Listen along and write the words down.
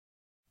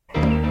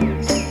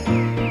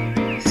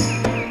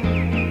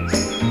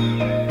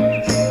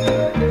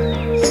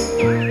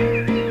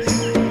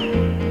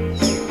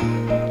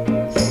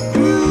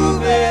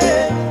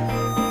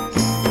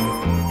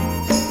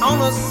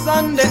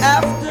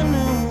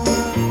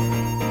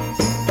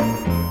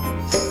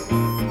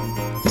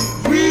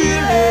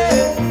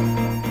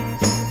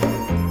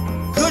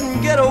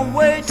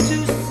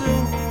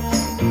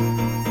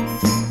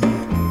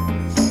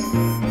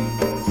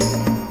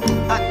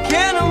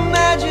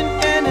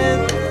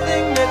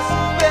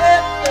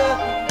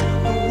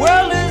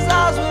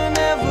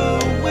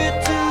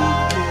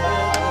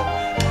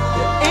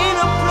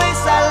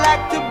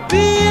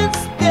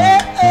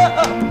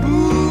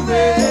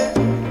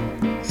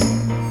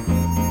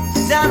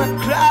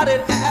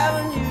crowded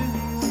avenue.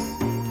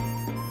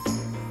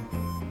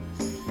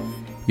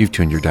 You've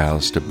tuned your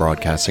dials to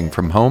Broadcasting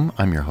from Home.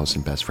 I'm your host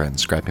and best friend,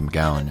 Scrappy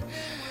McGowan,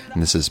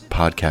 and this is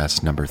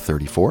podcast number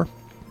 34.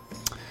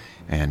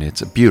 And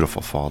it's a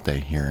beautiful fall day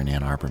here in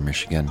Ann Arbor,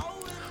 Michigan.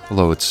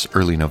 Although it's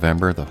early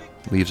November, the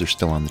leaves are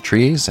still on the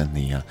trees, and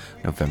the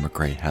November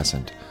gray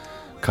hasn't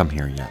come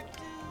here yet.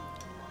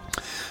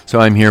 So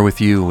I'm here with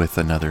you with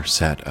another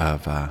set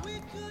of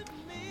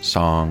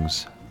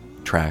songs,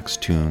 tracks,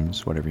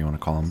 tunes, whatever you want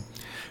to call them.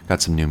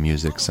 Got some new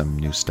music, some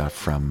new stuff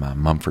from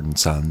Mumford &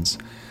 Sons,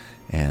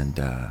 and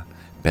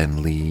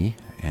Ben Lee,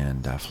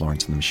 and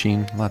Florence and the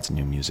Machine. Lots of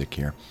new music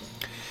here.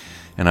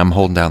 And I'm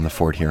holding down the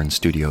fort here in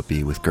Studio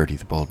B with Gertie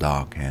the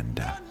Bulldog.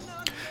 And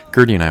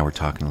Gertie and I were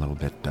talking a little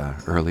bit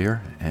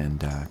earlier, and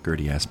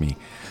Gertie asked me,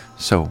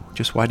 so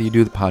just why do you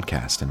do the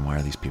podcast, and why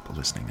are these people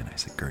listening? And I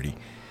said, Gertie,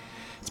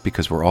 it's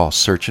because we're all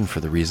searching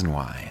for the reason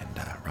why, and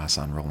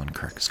Rahsaan Roland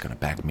Kirk is going to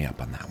back me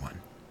up on that one.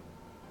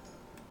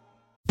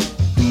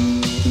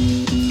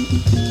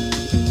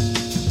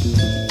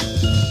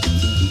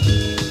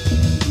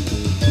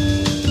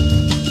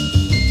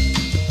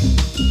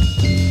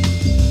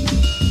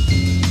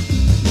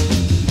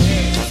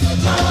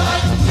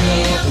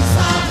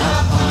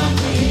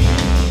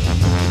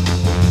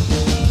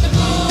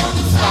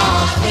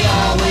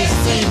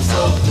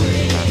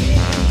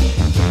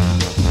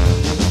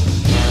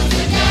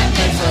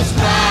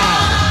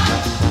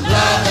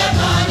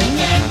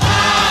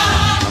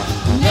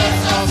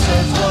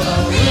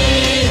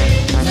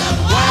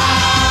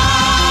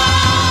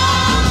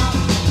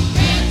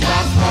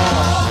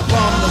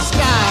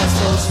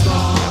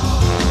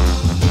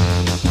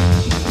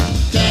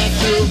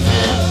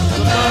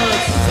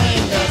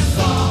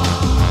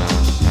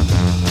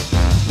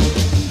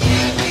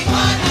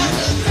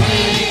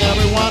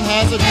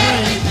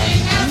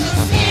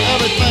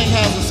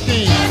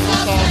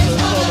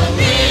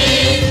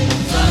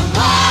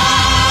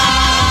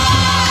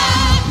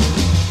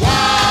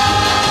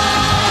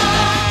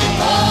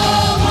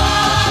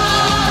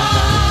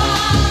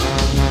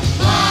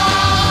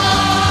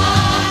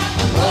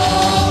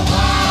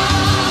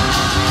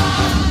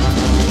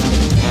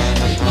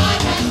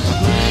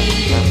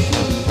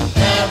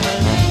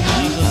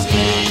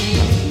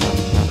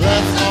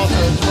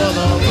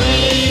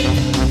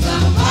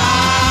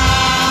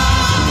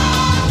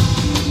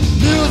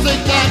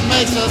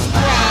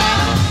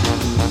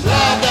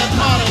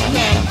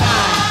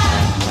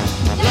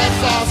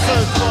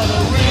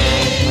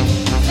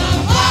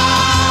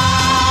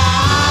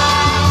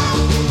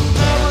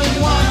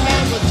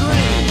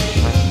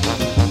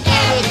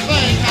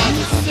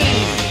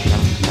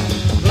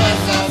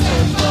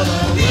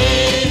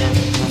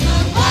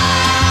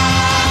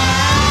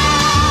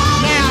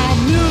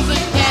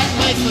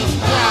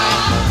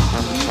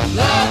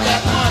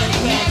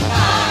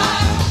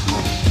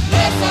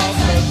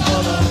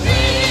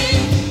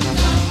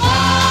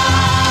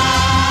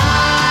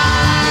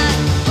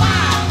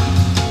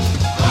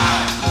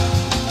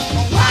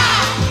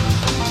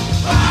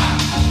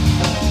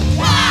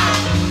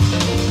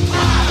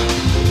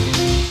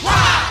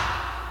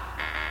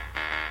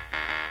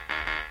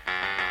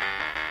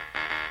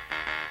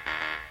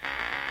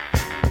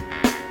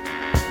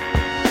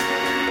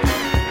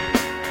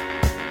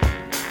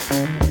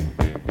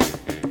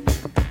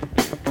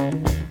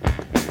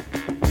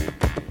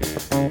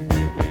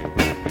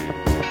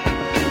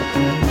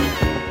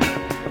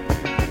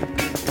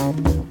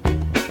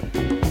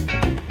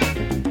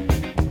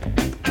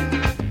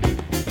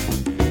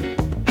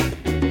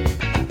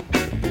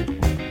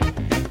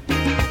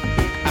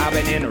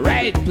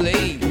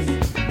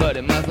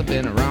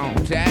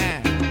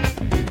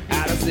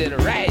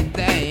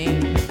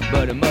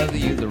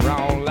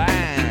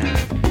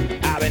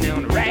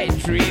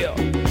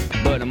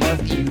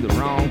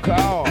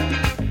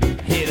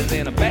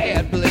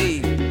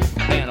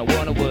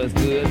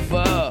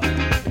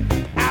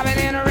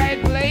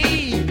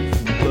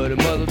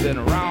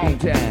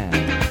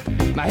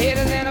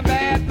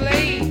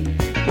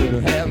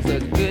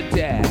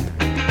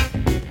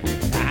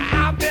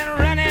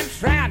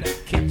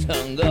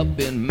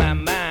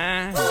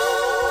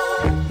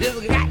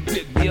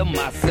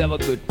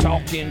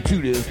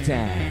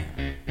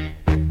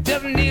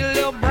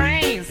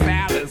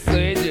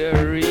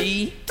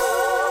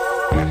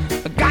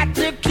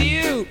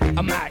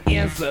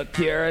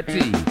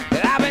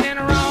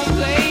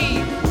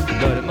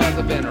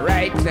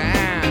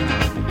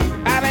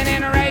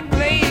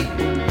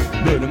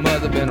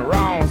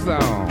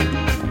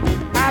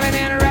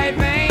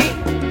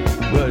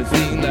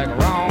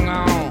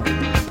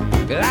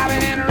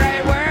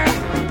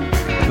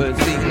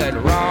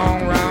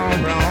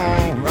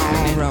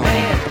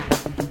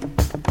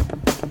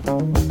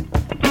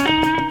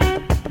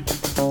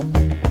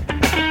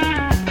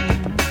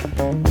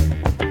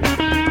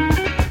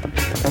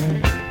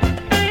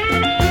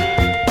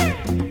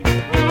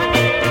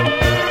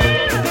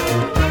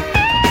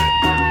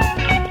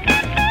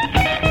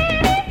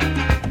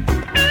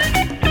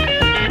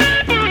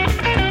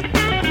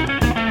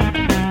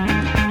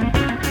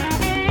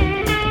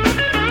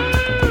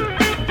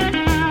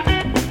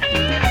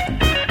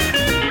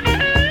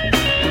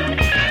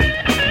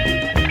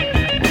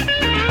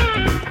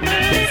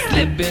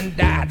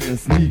 and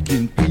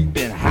sneaking,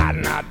 peeping,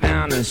 hiding out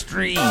down the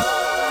street.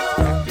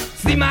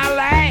 See my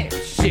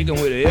life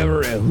shaking with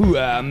every who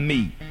I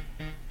meet.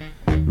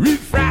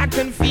 Refried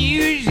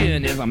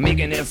confusion as I'm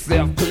making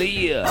itself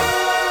clear.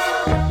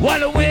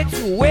 Wonder which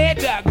way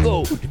I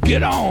go to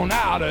get on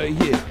out of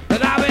here.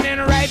 Cause I've been in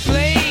the right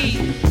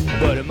place,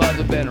 but it must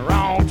have been the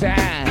wrong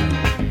time.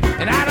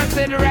 And I done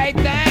said the right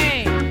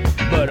thing,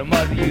 but I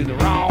must have used the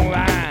wrong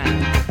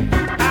line.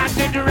 I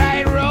took the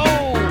right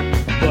road,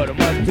 but I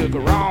must have took a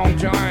wrong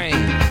train.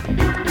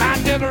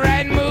 I took a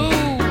right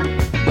move,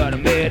 but I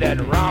made it at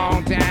the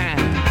wrong time.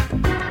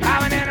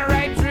 I've been in the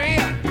right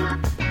trail,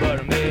 but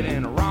I made it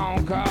in the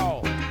wrong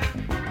call.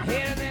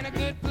 Headed in a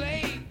good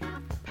place,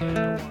 but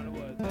I wonder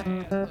what's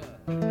there.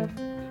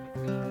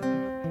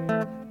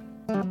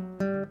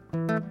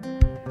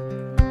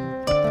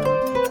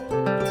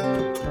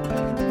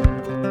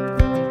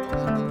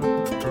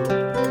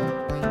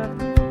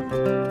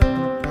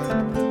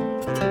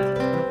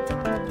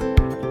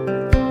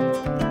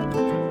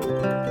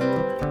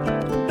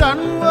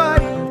 Don't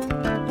worry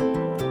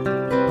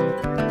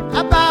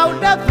about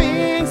the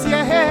things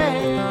you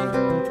hate.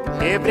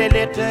 Every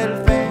little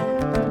thing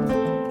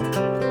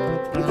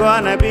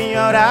gonna be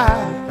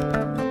alright.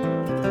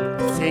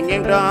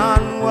 Singing,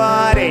 don't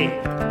worry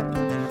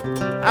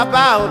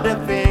about the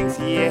things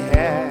you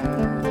have.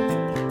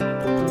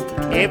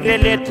 Every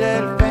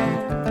little thing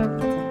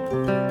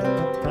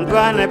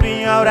gonna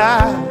be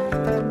alright.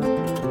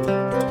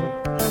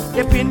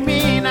 Depend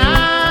me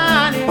now.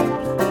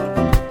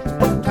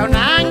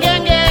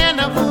 Taunangenge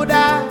na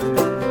fuda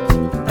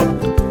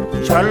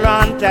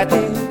Cholon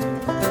tati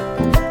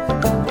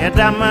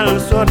Edamal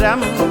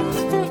sodam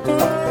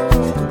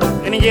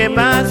Inje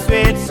ma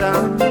sweet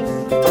song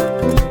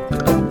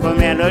For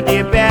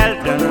melody bell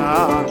dono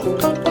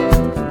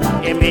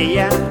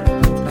Emiya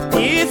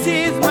This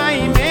is my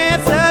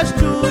message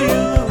to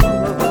you.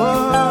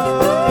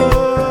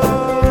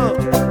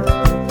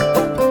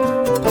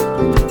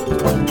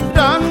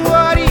 Don't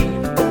worry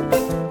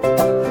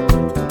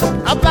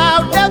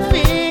about the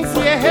things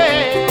you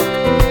hate.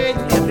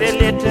 Every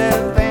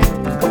little thing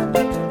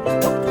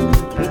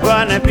is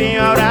gonna be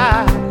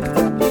alright.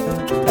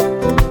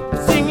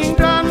 Singing,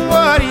 don't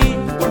worry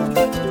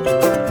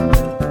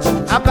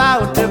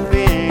about the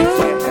things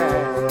you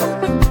hate.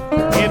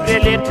 Every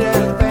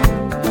little thing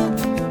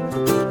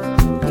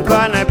is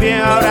gonna be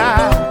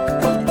alright.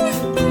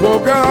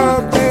 Woke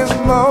up this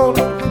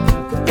morning,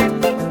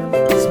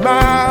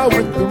 smile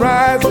with the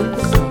rising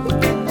sun.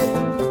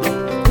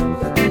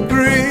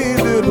 3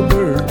 little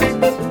birds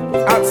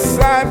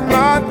outside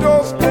my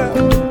doorstep,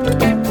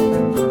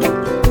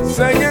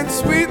 singing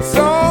sweet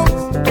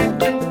songs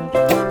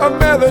of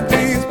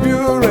melodies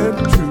pure and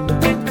true.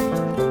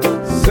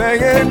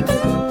 Singing,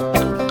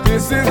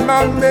 this is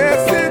my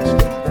message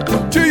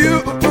to you.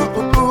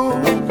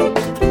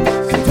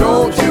 So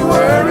don't you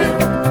worry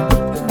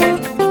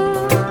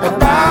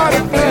about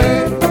a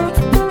thing.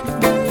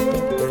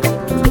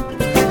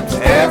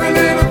 Every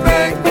little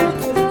thing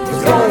is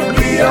gonna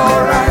be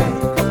alright.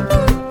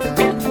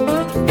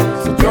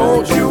 So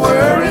don't you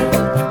worry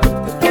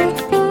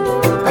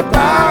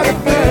about a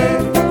thing.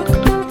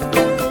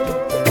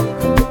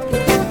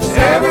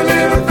 Every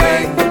little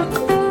thing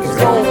is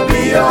gonna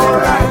be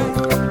alright.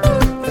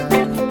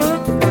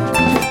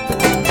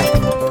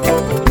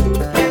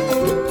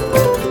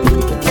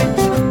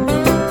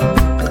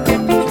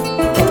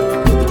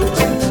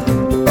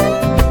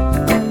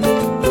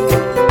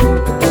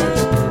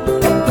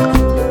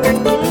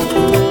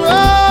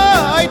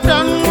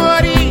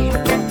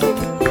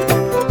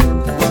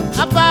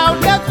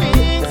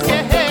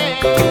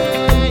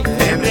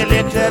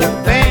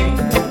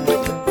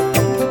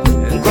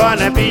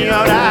 Be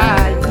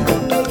alright.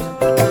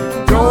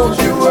 Don't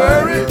you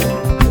worry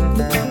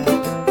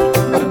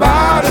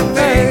about a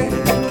thing.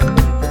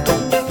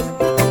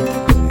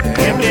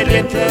 Every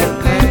little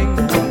thing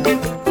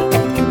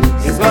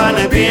is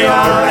gonna be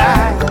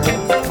alright.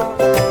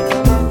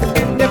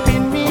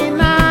 Depend me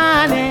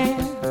nane,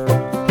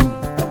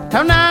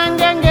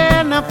 taunangenge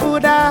na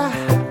fuda,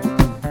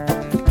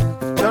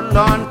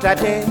 cholon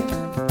tate,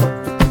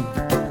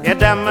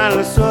 edamal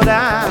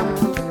sodam.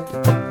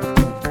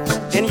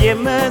 And you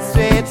must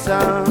sweet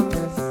songs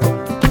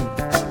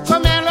for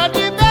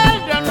melody bell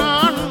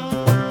down.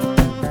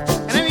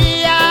 And we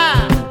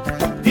are,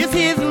 this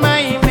is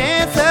my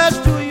message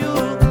to you.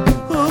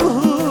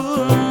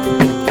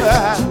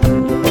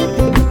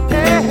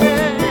 Hey,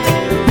 hey.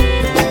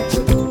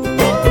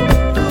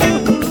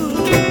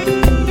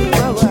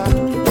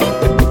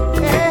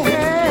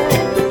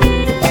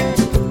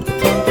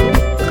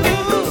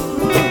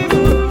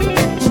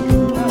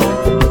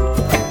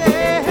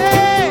 Hey,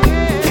 hey.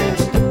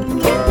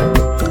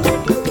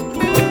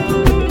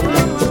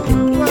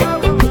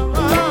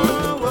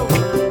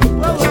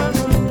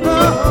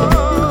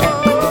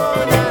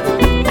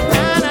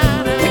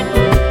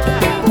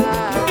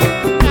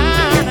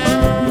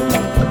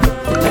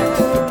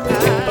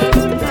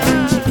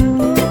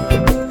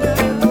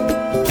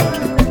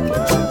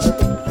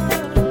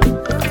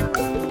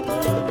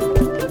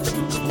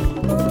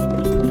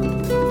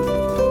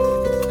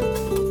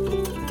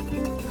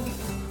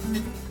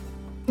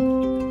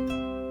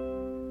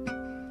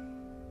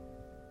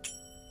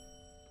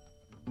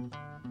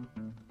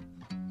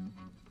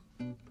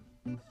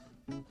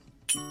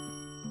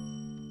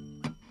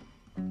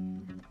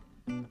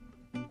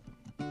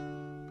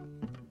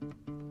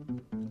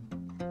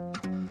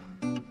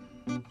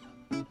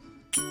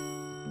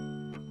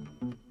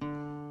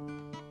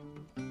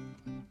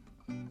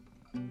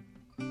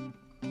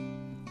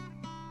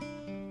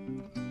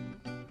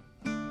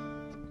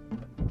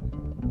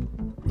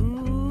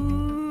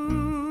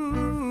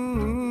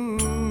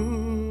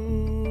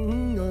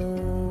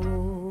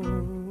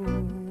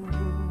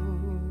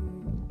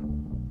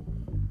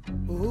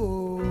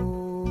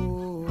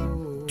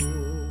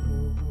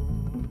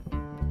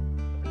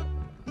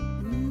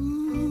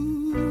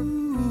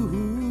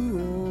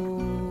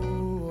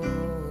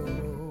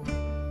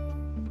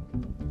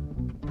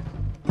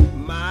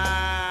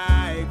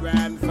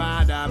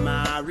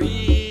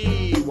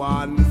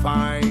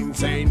 Fine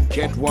Saint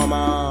Kitts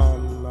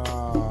woman.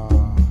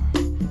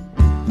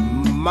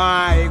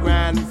 My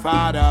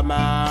grandfather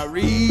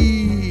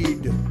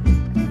married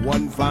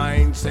one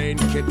fine Saint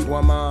Kitts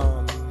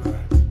woman.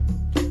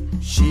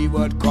 She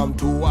would come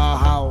to our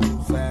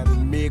house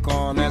and make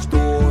on us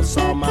do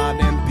some of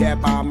them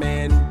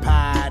peppermint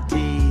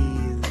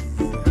patties.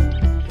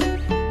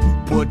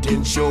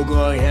 Putting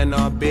sugar in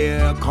a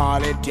beer,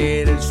 call it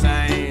till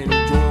Saint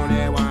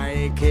Johnny, why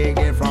ain't kick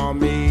it from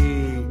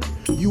me?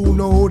 You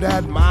know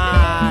that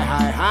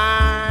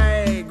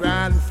my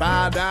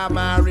grandfather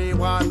married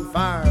one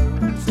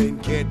fine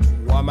Saint Kitts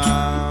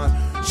woman.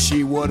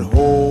 She would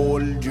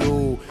hold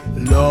you,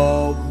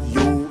 love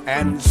you,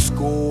 and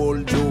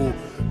scold you,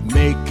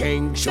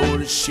 making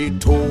sure she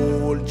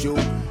told you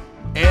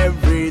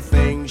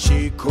everything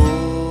she could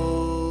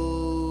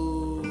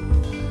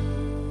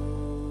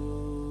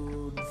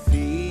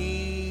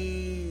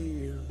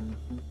feel.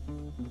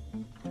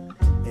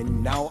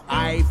 And now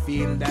I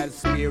feel that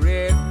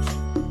spirit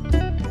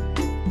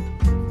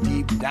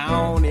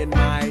down in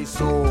my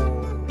soul.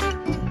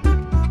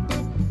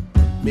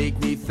 Make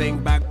me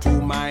think back to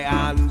my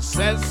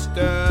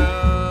ancestors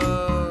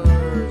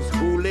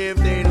who lived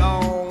a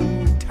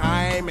long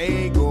time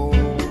ago.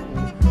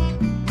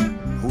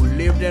 Who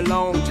lived a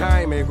long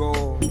time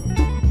ago.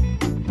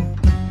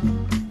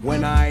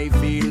 When I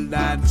feel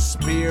that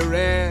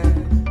spirit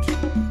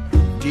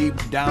deep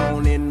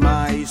down in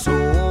my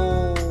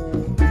soul,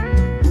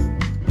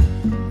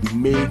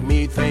 make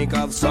me think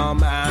of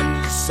some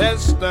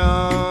ancestors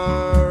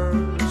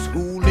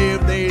who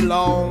lived a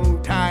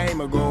long time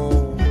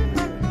ago,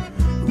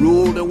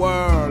 ruled the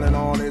world and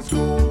all its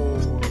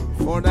gold.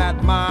 For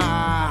that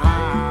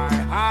my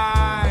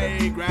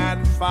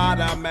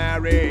grandfather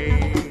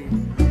married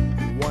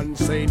one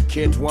Saint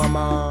Kitts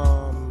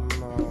woman.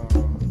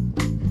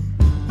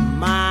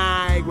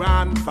 My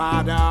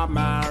grandfather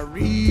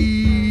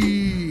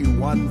married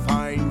one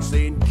fine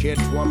Saint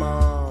Kitts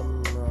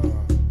woman.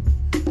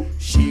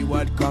 She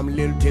would come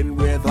lilting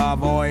with her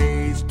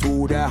voice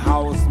to the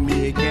house,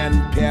 making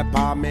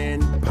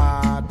peppermint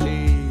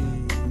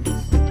parties.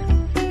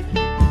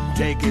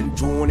 Taking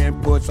June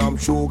and put some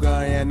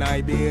sugar in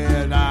I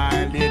beard.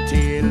 I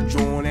little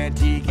June and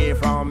take it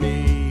from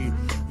me.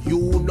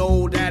 You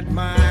know that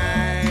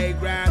my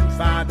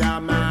grandfather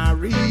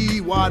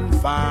married one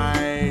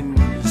fine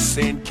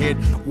Saint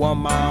Kitts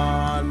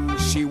woman.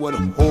 She would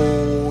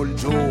hold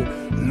you,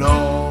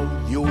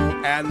 love you,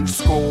 and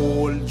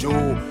scold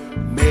you,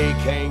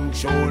 making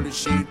sure that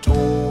she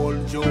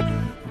told you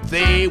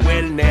they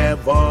will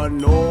never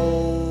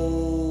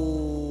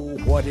know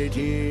what it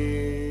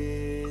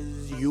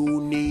is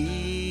you need.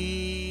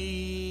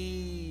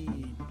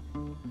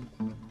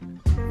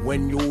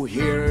 When you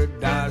hear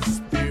the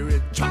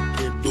spirit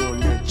chucking, doing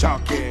the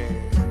chucking,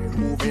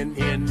 moving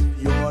in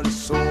your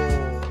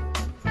soul,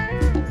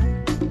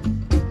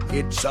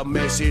 it's a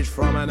message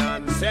from an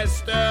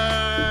ancestor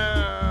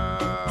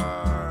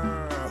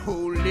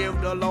who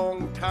lived a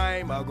long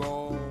time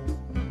ago,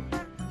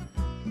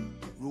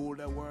 ruled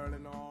the world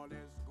and all this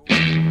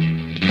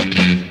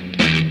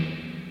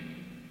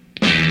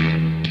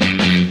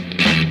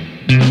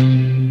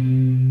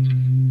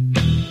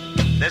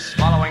This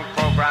following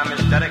program is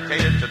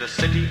dedicated to the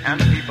city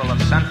and people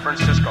of San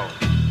Francisco,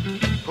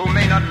 who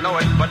may not know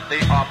it, but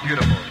they are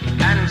beautiful,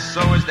 and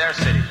so is their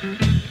city.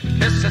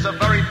 This is a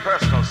very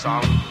personal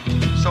song,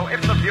 so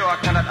if the viewer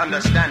cannot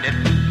understand it,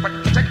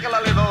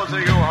 particularly those of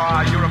you who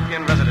are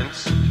European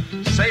residents,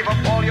 save up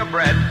all your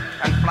bread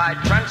and fly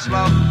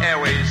Translove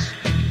Airways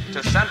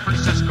to San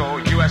Francisco,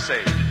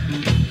 USA.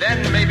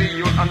 Then maybe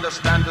you'll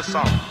understand the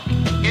song.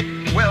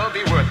 It will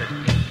be worth it.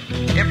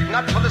 If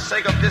not for the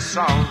sake of this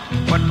song,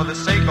 but for the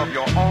sake of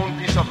your own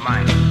peace of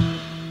mind.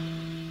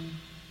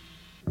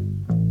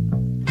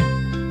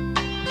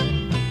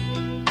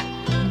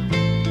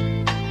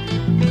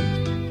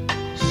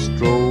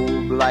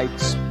 Strobe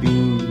lights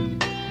beam,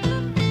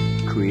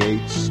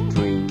 create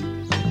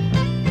streams.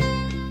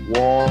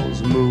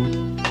 Walls move,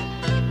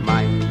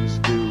 minds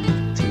do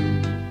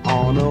too.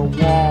 On a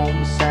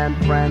warm San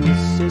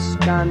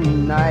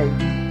Franciscan night,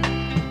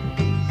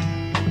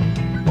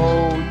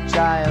 old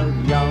child,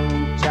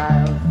 young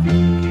child,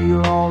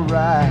 feel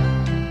alright.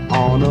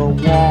 On a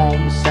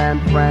warm San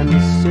San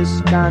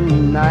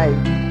Franciscan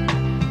night.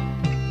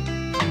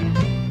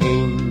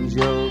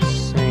 Angels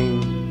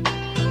sing,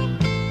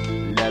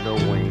 leather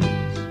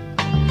wings,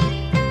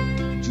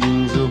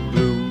 jeans of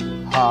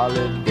blue,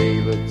 Harley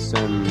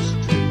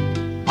Davidson's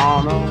tree.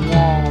 On a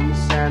warm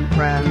San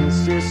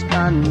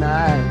Franciscan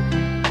night,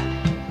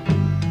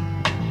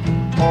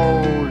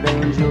 old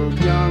angel,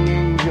 young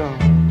angel,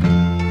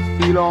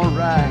 feel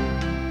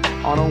alright.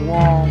 On a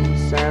warm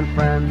San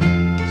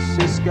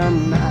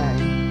Franciscan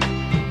night,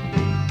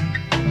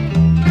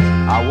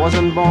 I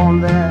wasn't born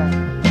there,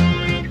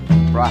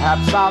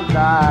 perhaps I'll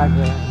die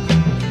there.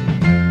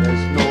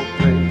 There's no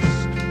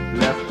place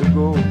left to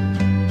go.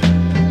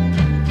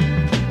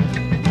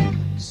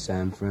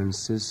 San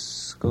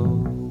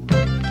Francisco.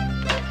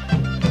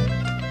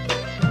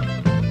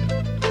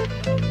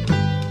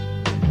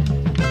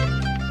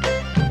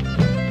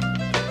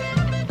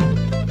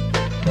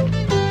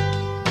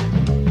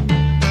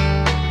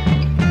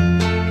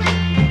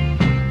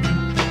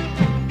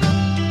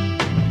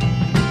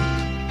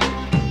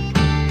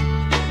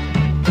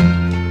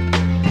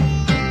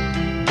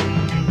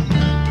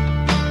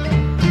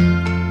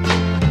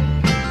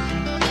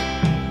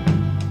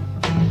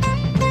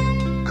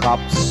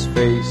 Cop's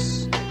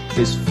face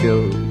is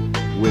filled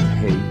with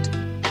hate.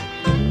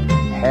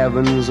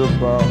 Heavens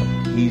above,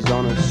 he's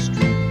on a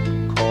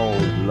street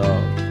called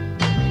love.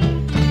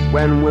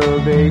 When will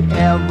they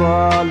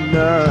ever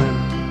learn?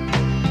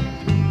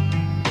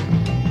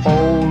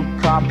 Old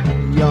cop,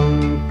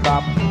 young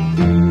cop,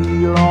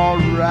 feel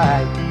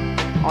alright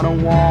on a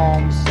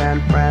warm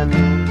San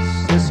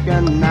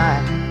Franciscan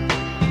night.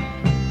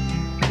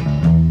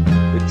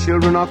 The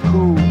children are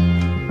cool,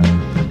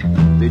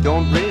 they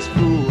don't raise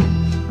food.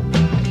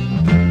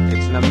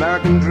 An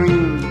American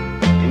dream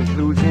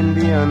includes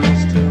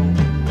Indians too.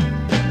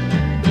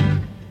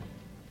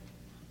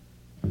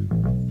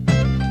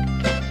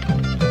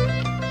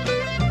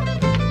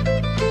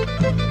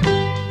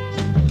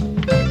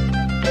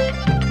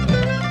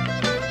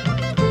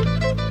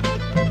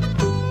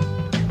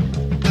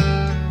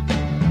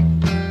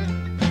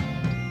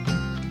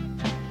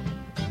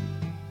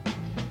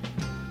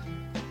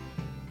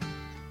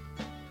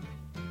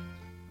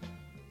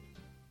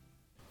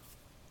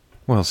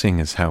 Well, seeing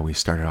as how we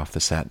started off the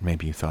set,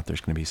 maybe you thought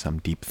there's going to be some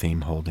deep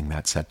theme holding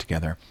that set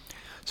together.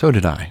 So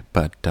did I,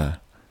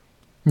 but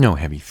no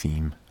heavy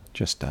theme,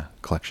 just a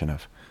collection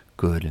of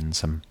good and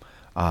some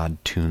odd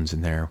tunes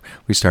in there.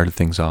 We started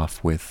things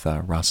off with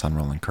Rahsaan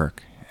Roland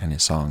Kirk and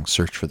his song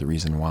Search for the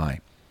Reason Why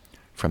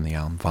from the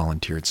album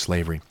Volunteered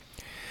Slavery.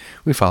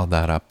 We followed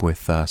that up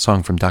with a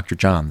song from Dr.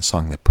 John, the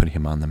song that put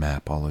him on the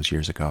map all those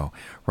years ago,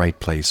 Right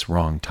Place,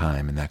 Wrong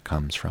Time, and that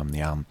comes from the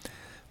album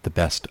The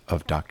Best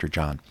of Dr.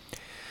 John.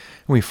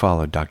 We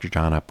followed Dr.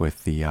 John up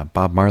with the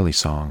Bob Marley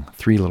song,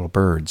 Three Little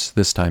Birds,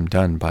 this time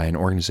done by an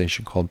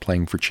organization called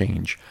Playing for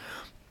Change.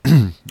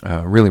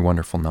 A really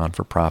wonderful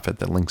non-for-profit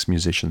that links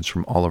musicians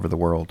from all over the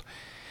world.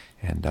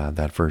 And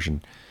that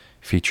version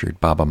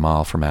featured Baba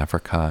Mal from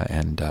Africa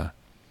and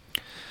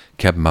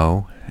Keb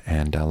Mo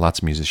and lots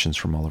of musicians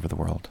from all over the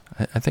world.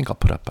 I think I'll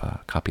put up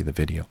a copy of the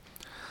video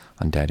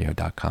on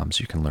daddio.com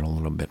so you can learn a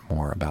little bit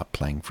more about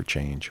Playing for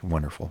Change.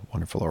 Wonderful,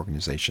 wonderful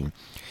organization.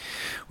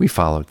 We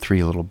followed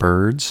Three Little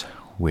Birds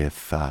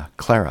with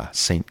Clara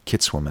St.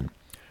 Kitswoman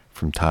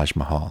from Taj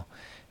Mahal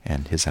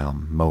and his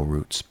album Mo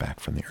Roots back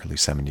from the early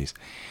 70s.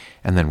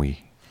 And then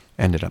we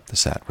ended up the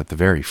set with the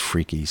very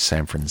freaky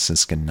San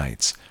Franciscan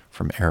Nights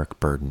from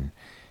Eric Burdon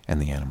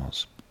and the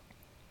Animals.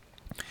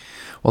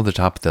 Well, the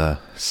top of the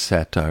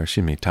set, top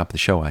of the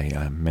show,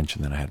 I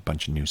mentioned that I had a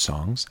bunch of new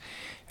songs.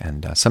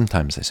 And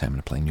sometimes I say I'm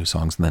going to play new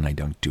songs, and then I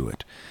don't do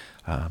it.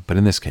 But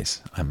in this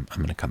case, I'm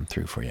going to come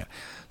through for you.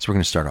 So we're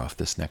going to start off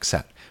this next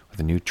set with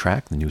a new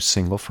track, the new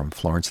single from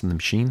Florence and the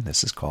Machine.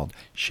 This is called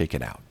Shake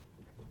It Out.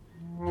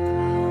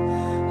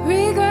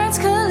 Regrets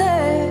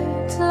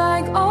collect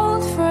like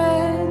old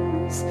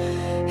friends,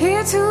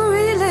 here to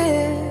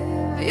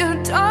relive your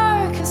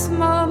darkest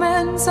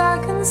moments. I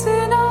can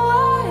see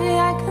no way,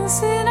 I can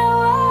see no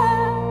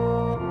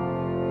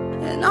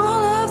way, and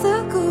all of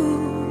the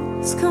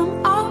ghouls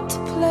come out to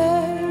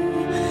play.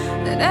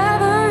 And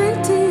every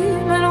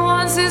demon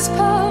wants his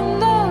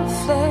pound of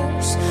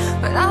flesh,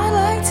 but I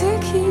like to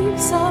keep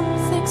some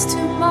things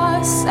to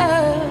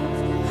myself.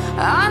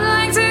 I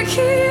like to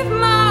keep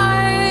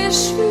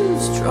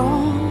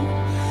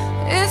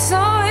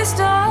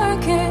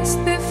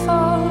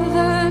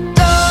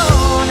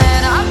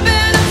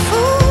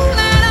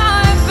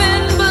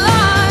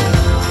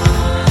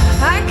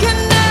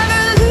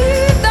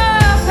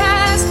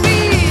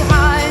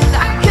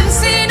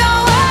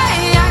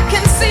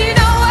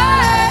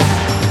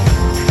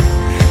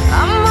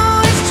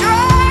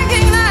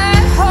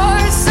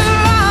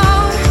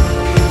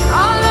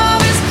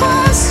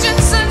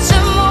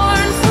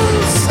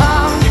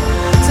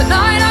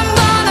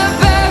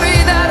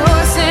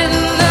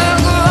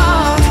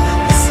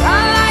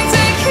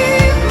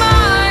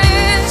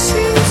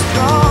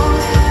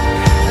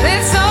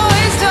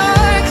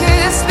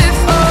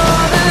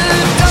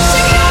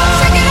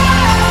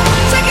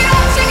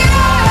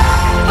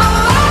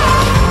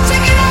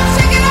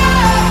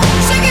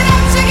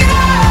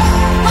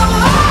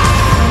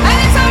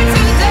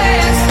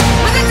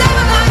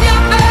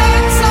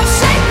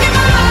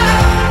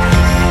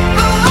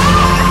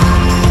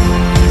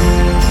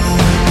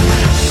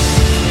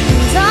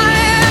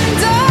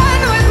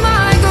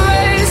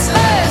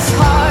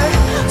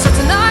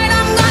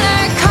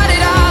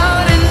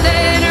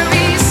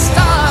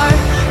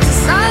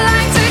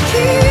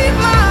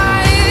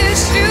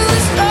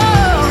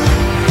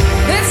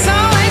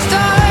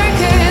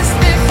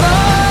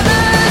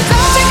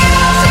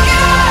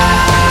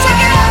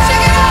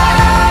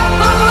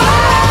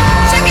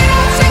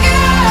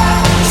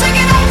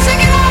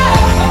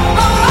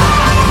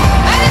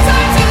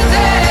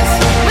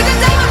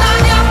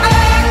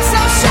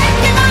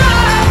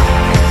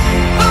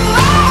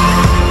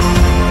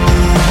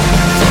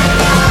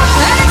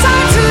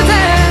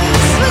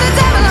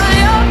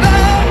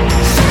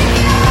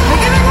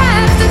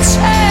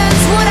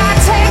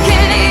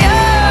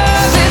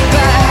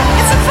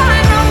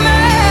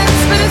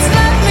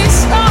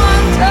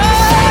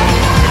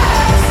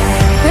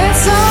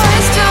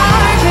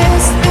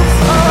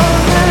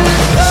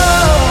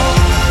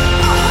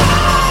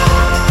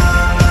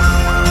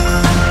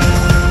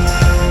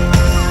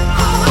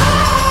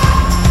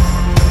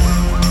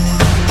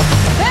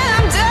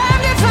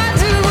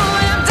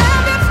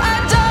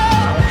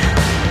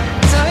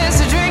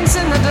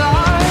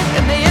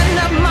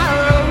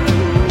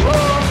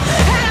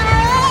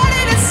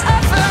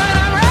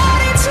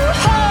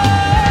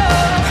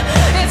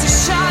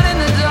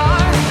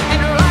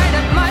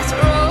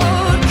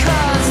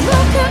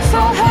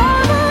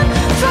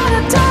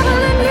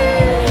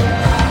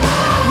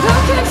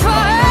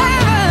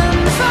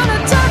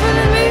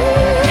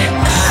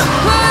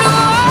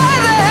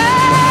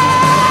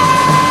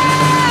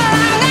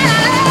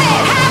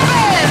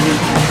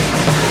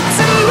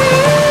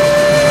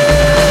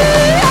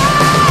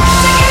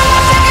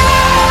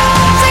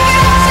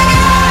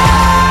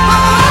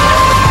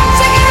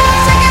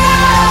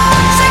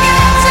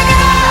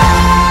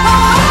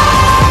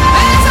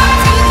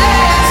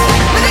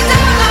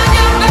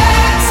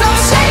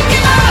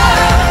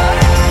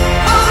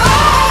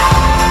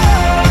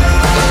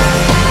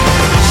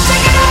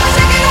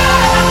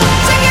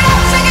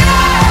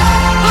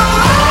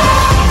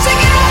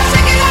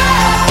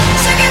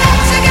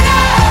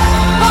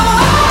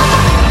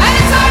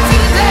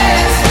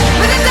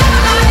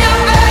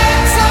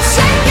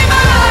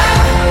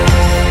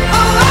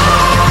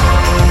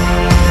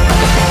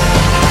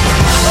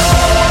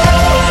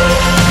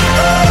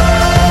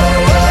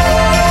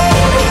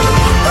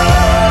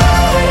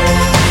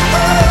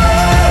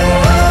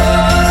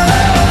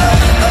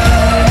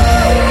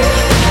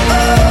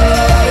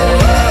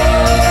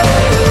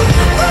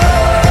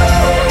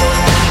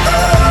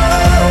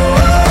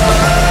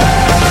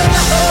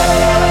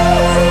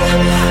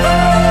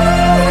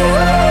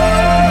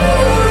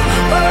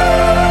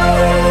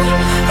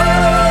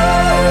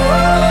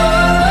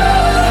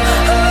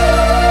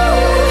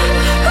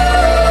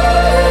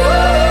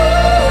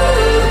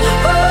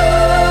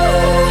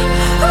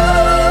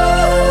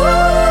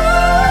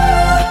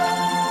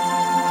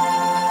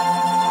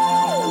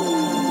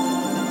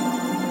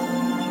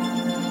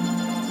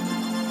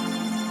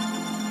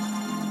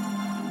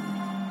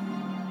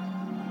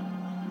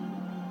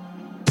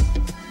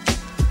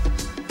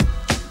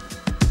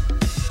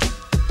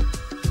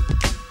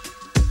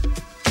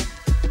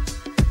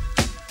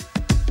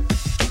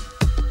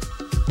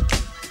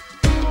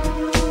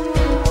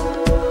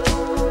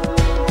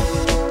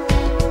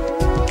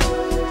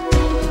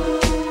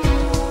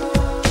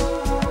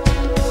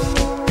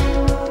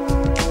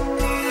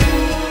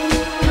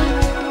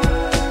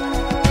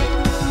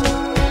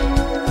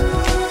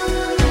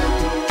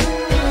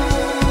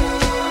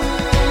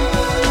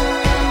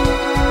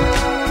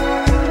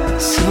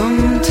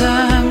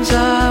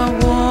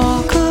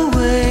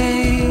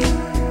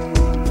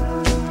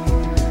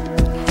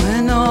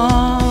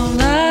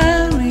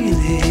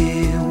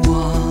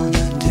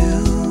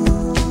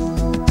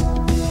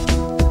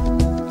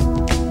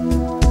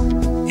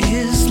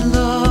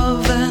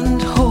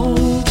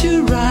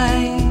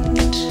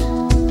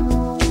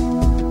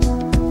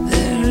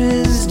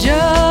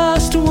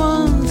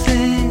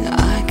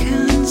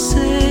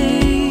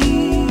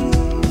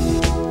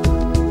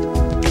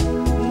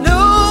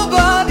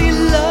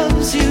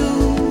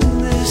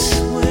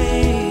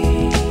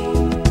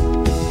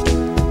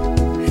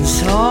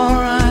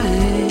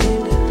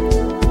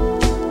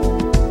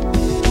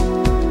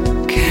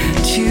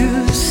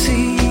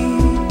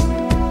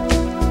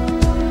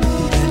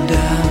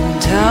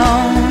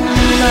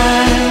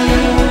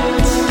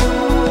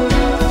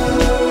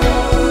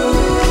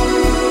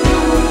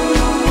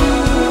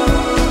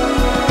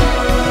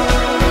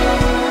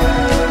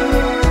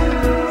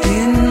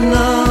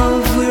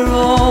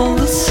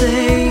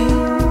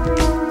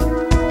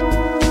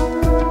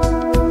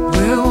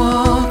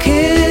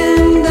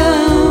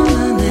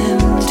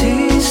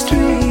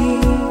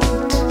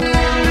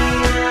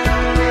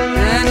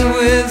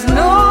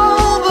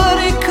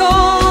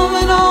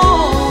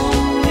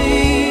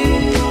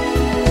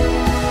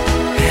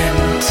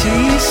How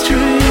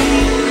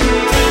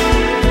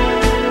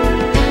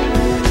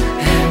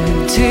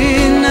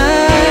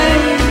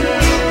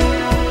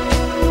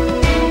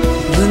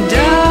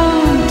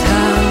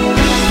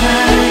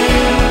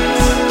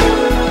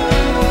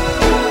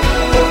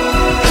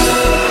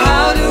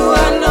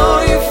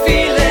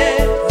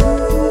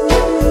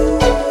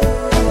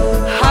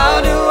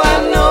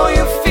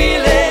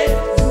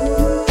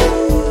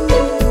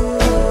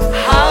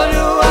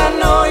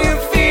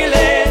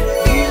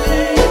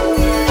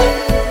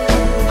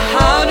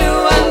do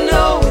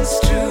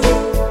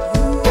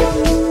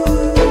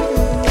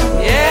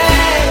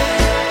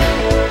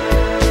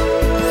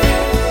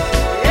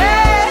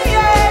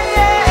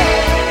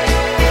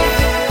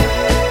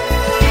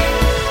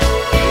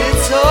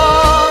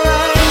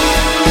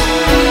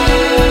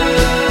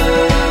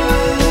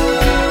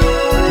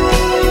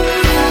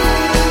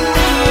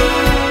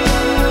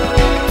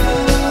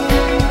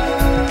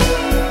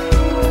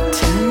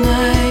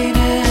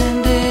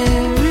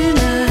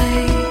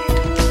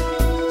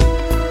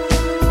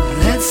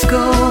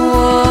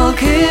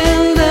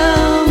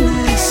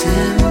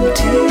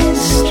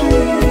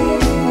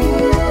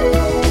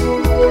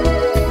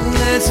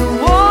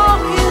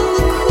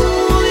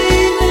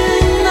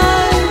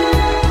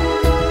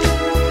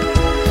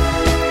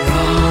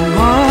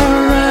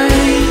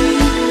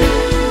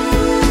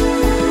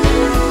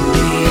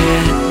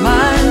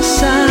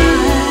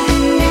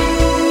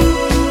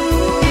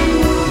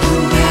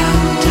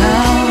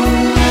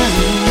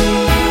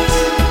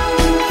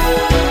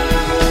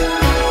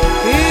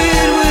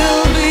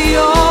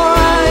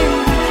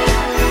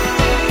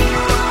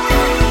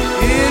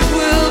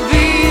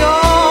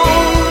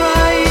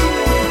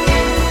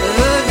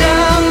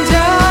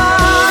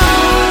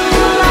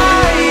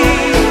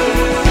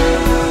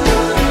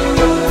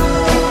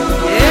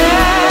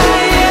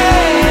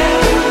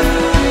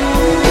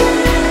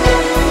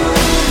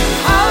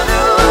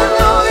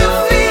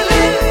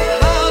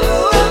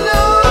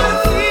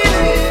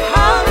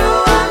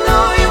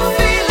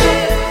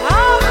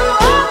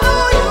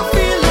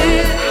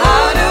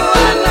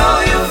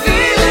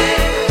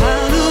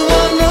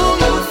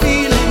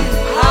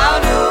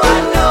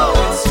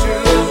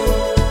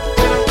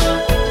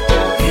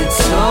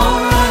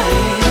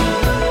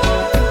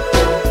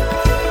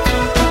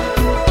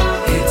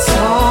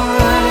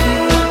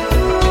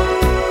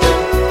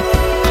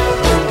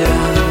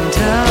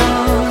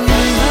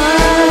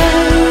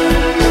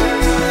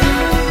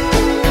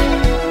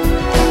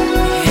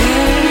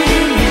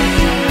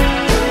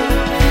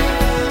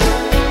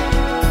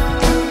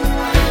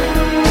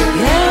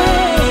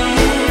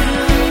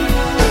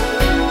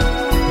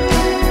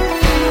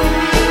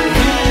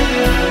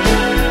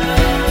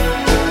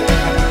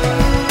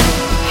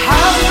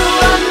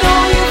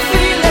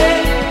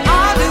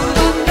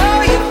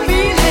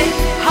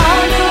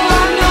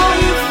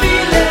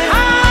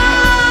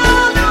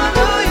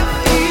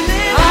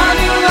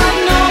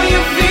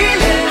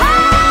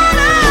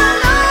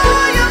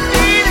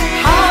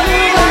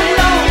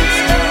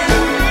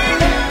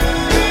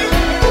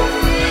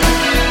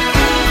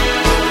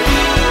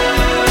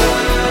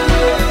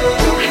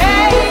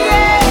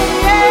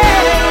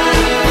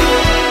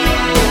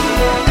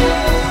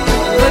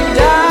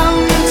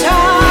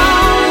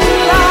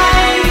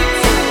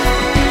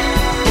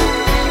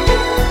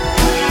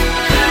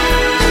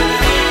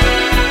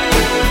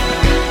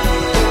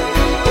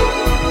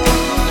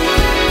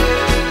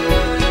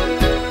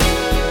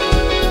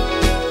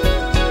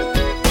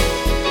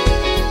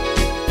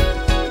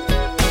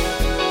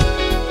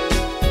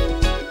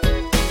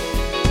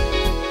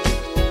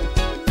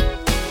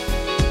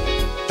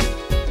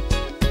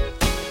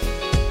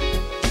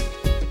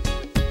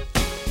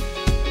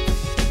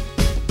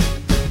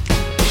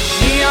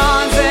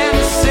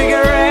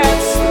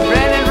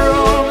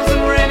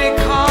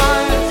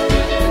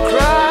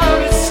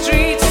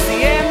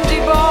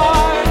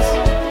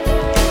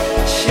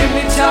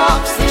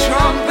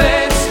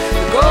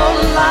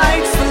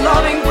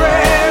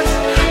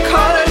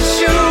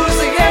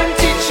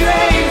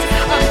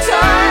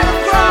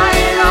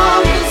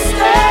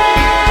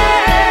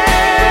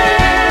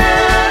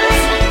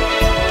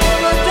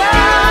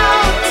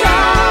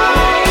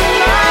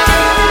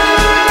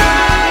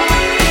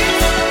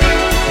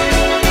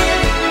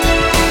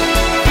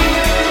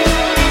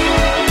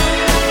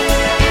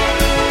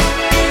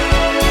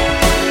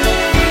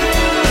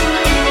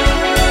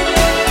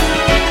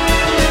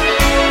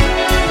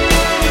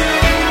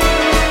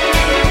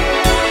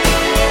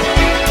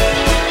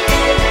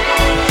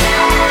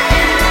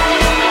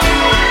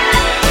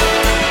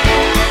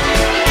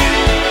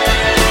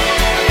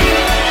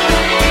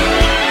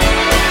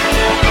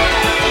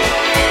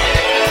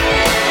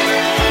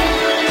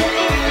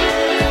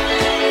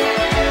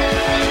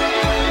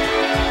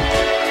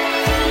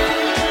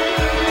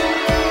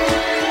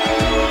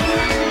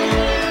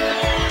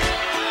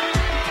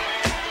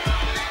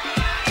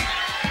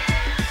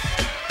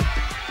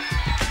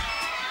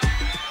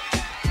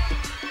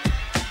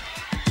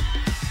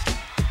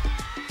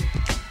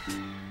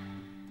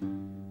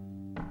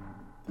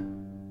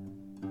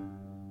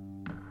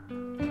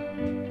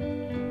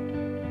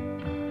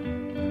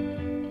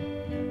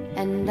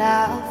and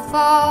I'll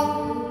fall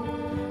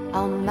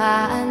on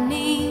my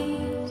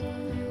knees.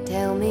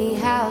 Tell me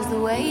how's the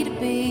way to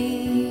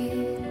be.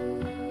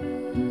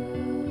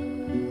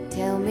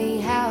 Tell me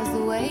how's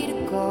the way to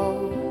go.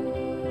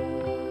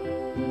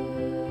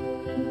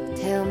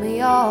 Tell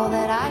me all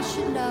that I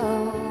should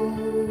know.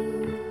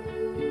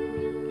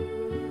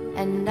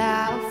 And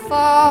I'll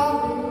fall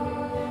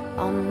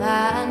on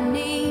my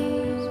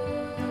knees.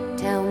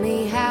 Tell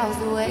me how's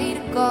the way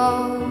to go.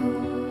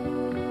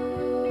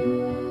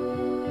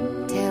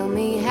 Tell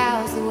me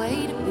how's the way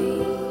to be.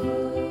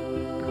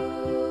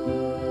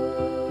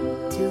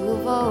 To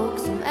evoke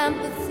some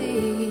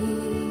empathy.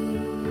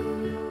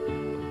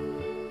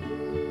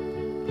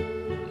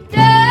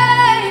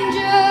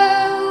 Danger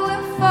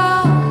will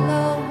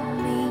follow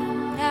me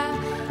now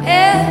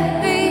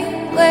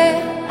everywhere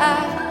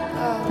I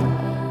go.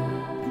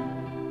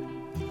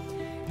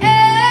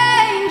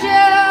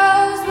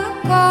 Angels will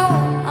call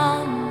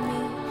on me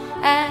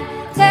and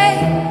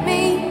take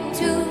me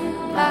to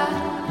my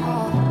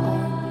home.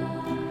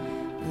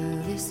 Well,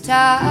 this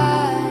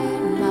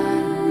tired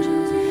mind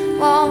just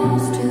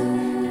wants to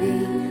be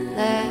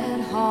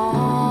led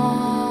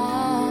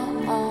home.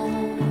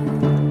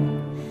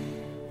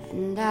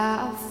 And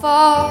I'll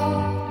fall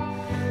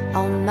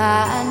on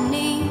my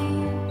knees.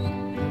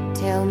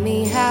 Tell me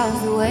how's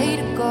the way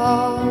to go.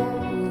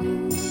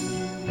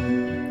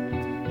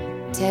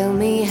 Tell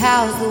me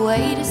how's the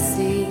way to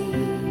see.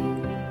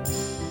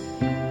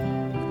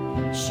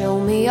 Show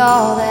me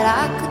all that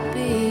I could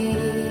be.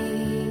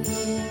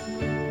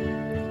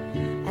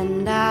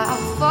 And I'll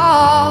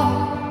fall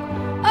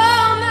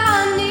on my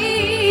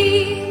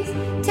knees.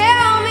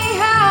 Tell me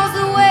how's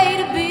the way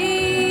to be.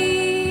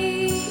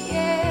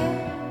 Yeah.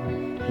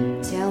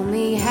 Tell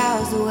me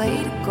how's the way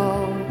to go.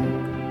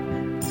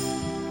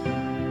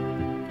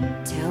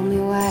 Tell me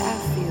why I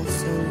feel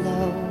so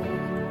low.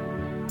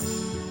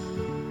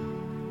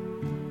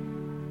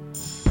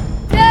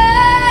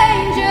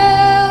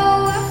 Danger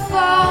will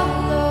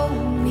follow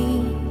me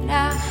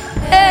now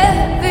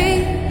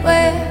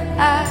everywhere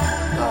I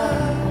go.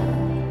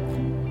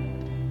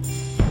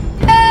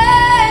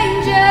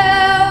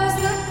 Angels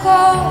will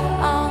call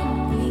on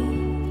me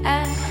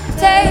and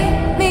take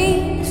me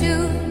to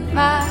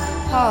my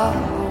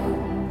home.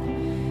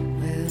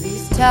 Well,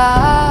 these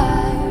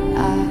tired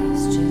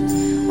eyes just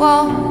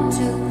want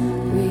to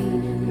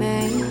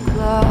remain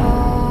closed.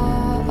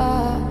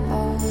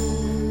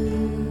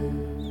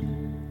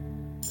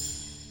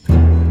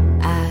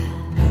 I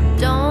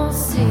don't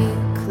see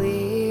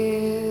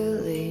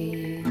clearly,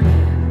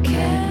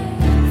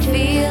 can't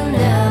feel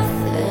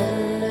nothing,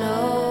 no.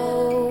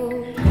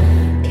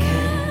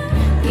 Can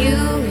you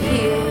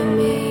hear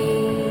me?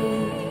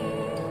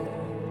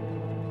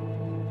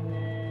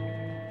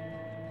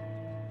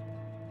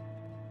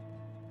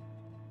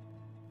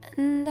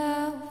 And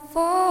I'll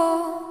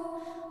fall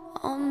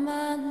on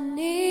my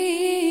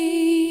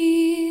knees.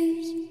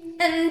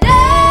 And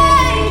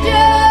angel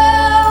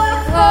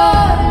will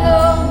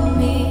follow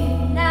me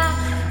now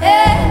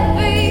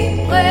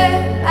everywhere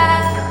I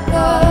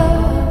go.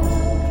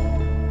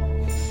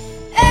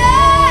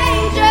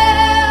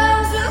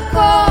 Angels will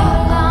call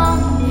on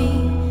me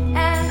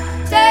and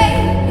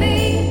take me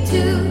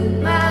to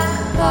my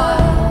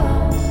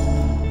home.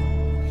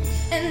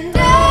 And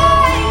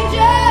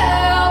angel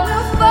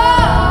will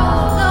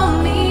follow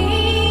me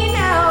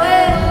now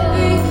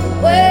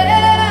everywhere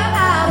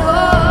I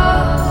go.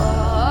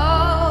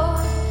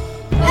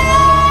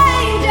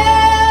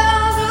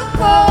 Angels will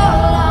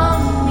call on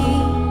me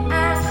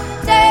and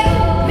take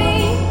me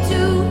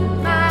to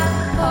my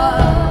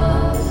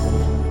home.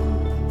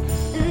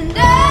 And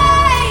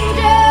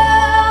angel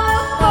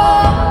will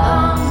call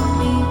on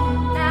me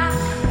now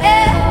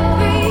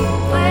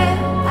everywhere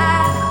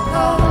I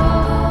go.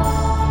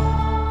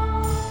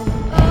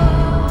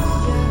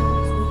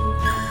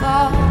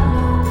 Follow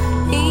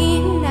me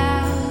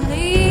now,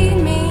 lead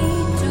me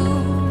to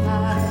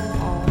my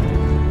home.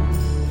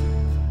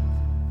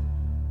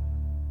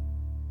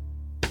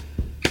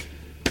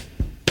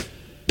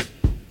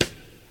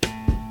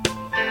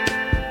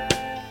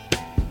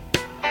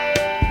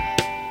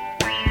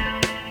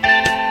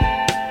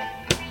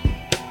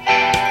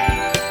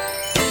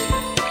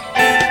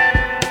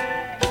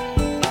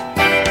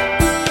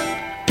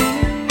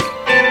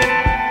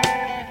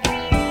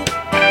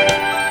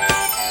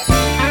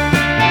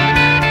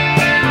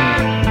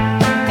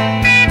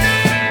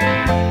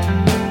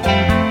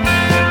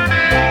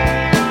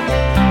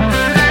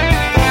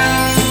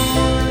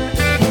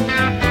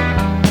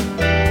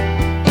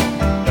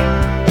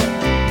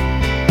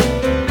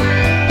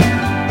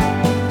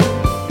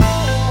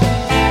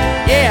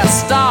 Yeah,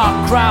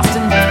 star-crossed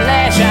in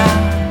pleasure,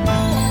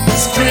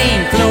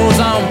 stream flows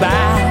on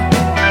by.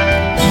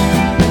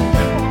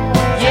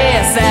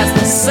 Yes, as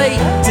the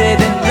sated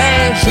in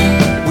leisure,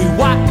 we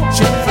watch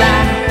it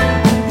fly.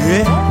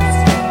 Yes,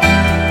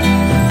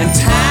 and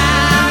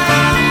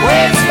time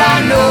waits for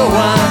no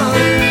one,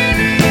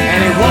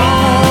 and it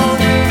won't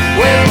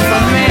wait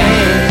for me.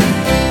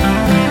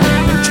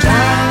 And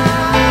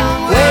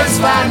time waits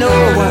for no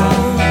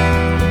one,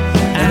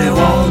 and it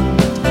won't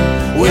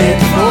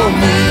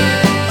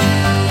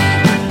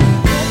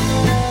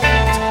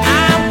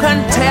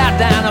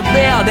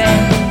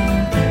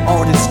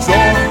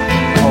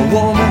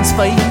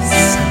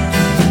face.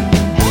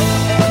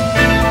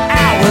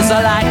 Hours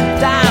are like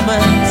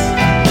diamonds,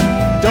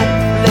 don't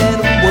let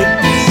them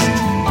waste.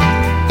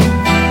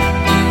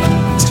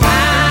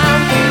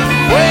 Time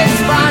waits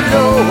by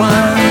no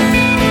one,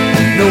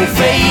 no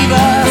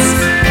favors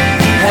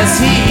has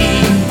he.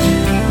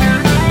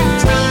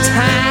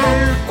 Time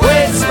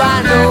waits by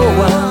no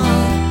one,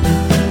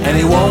 and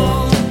he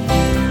won't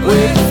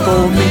wait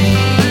for me.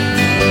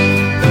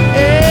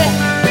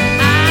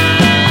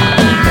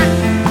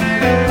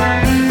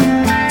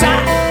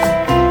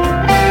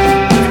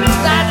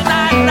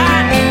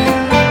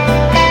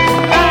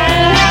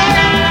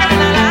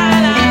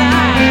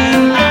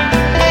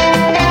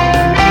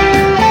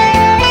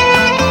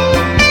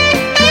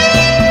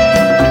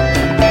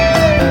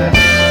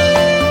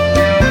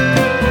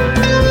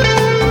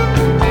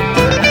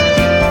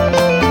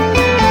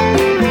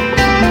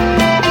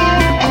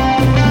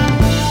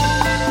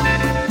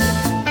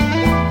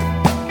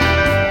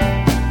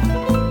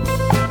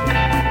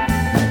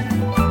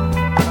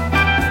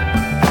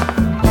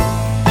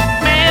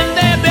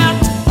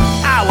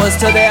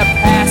 To their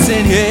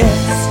passing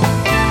years,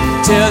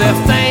 till their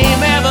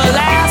fame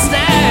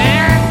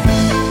everlasting.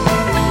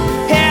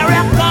 Here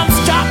it comes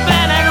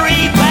chopping and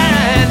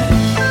reaping.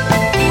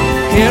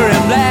 Hear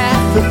him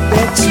laugh if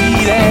they're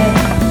cheating.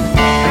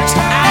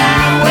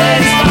 Time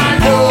waits for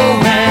no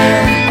man,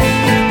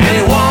 and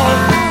it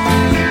won't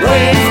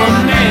wait for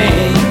me.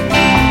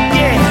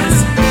 Yes,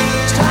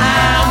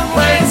 time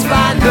waits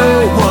for no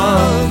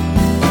one,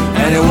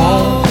 and it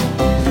won't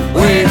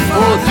wait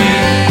for thee.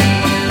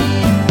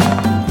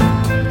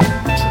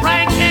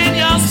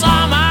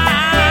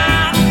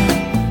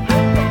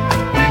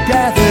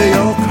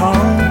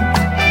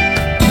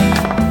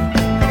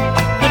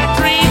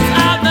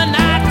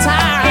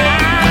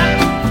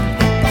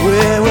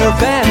 Where will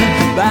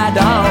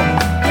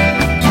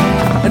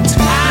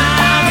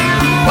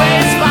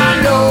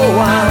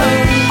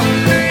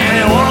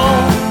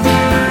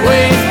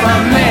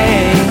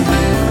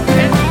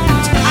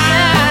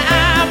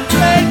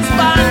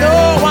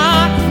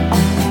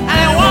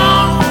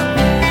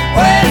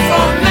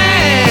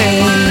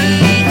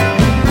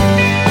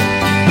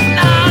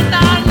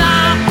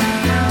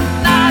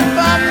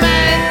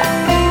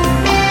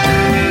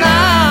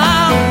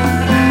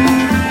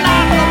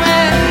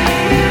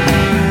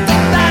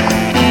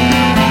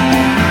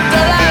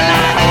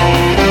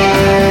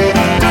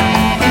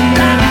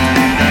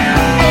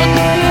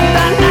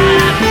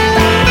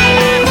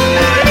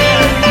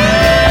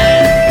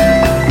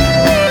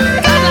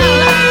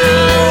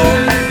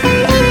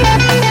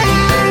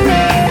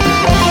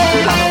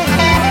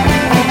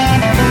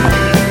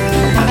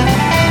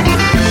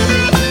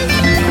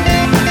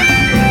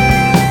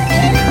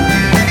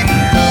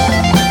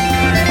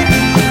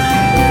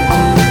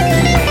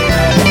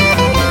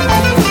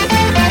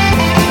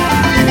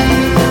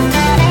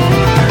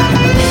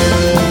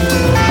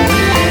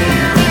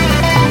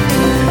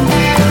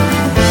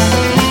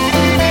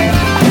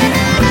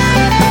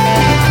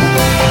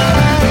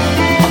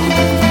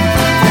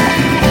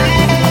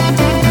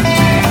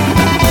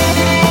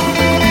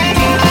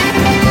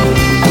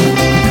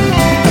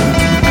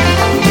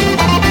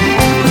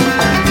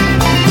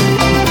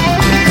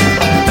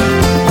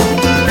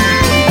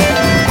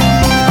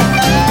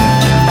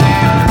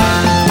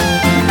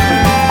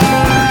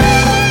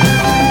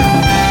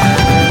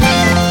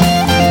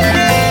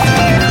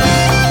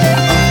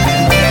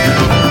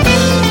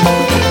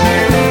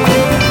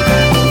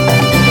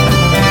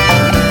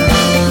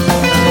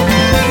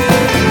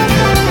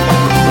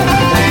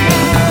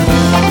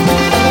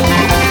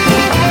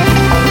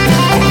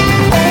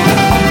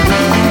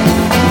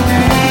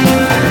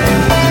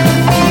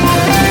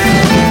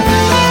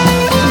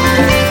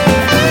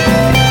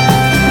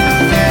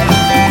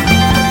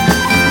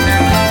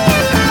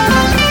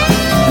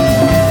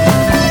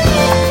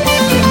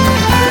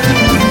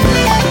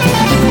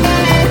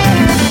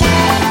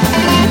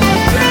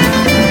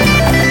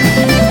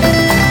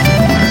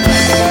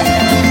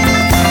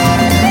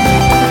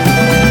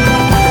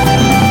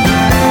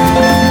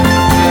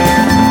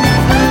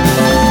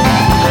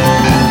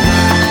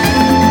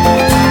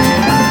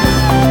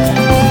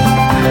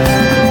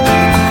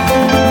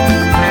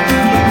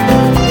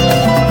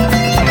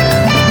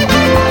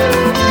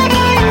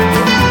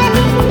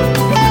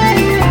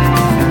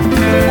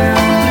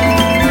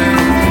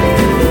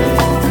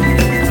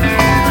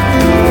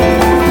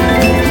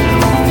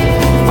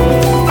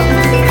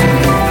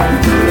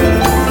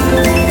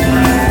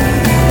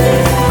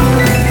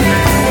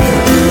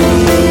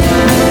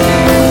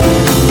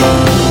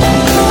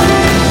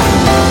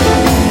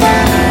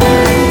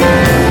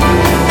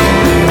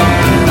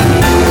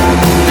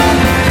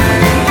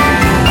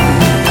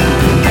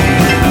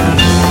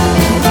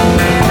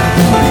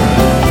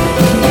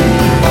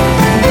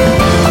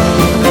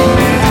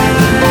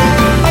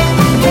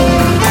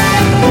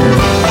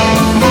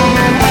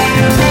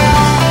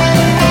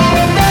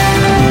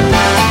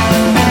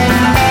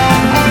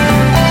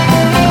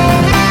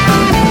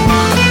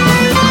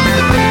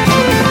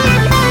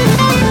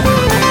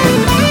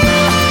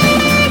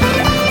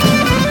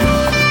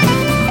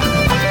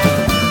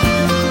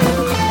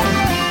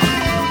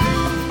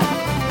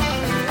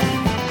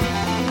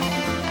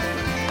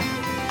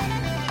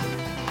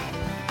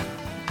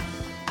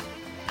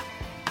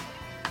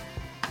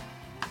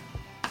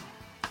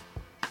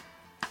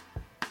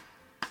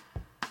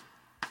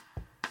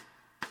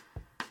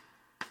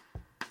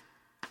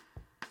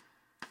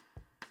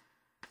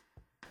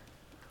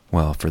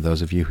Well, for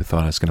those of you who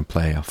thought I was going to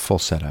play a full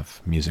set of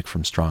music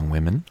from Strong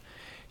Women,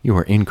 you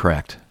were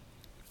incorrect.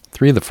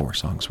 3 of the 4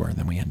 songs were, and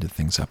then we ended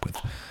things up with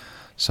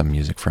some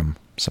music from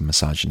some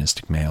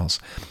misogynistic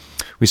males.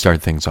 We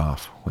started things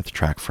off with a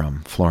track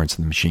from Florence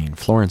and the Machine,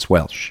 Florence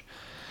Welch,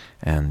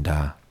 and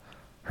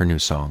her new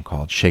song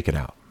called Shake It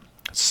Out,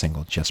 a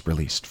single just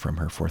released from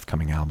her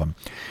forthcoming album.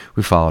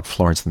 We followed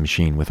Florence and the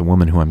Machine with a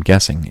woman who I'm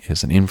guessing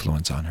is an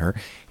influence on her,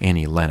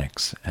 Annie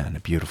Lennox, and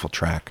a beautiful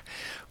track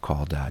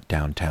called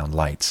Downtown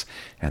Lights,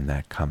 and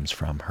that comes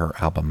from her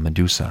album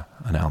Medusa,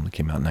 an album that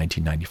came out in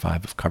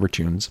 1995 of cover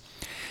tunes.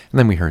 And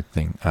then we heard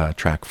a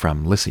track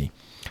from Lissy,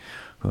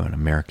 an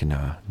American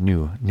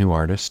new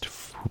artist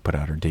who put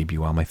out her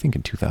debut album, I think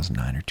in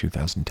 2009 or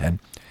 2010,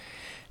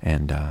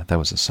 and that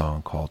was a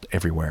song called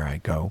Everywhere I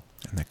Go,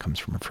 and that comes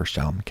from her first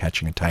album,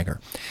 Catching a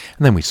Tiger.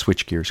 And then we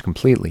switched gears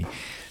completely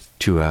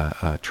to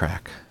a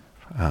track,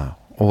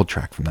 old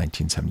track from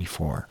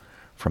 1974,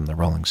 from the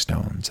Rolling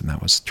Stones, and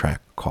that was a track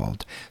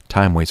called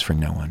Time Waits for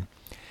No One,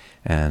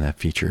 and that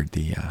featured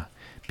the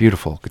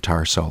beautiful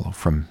guitar solo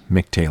from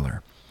Mick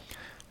Taylor,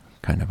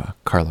 kind of a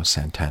Carlos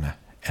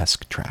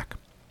Santana-esque track.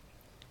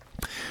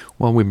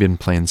 Well, we've been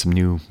playing some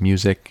new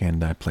music,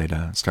 and I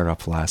started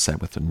off the last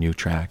set with a new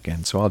track,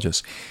 and so I'll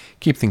just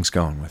keep things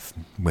going with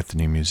the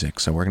new music.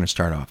 So we're going to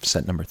start off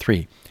set number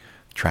 3,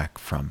 track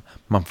from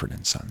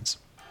Mumford & Sons.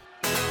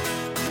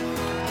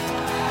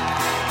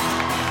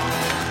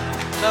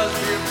 That was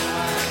beautiful.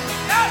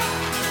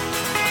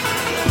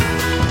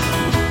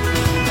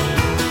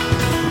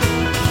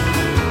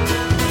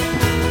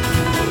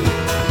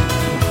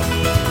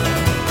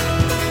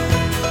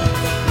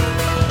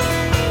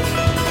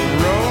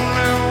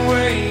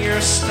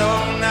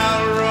 Stone,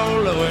 I'll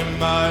roll away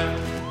mine,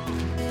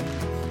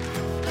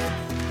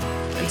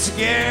 and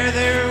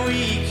together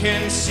we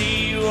can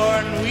see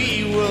what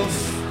we will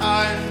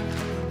find.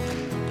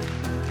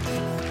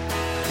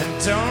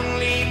 And don't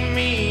leave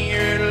me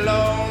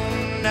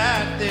alone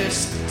at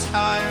this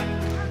time,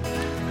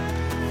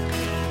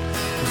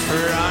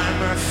 for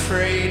I'm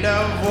afraid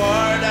of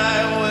what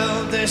I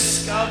will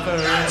discover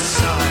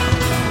inside.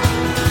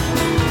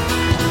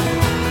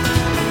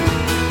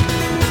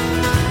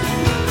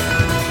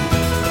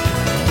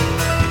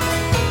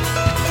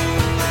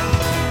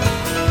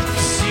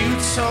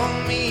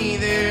 Told me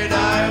that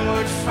I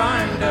would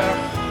find a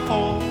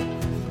hole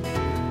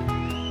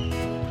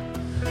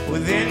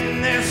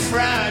within the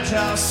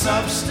fragile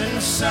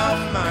substance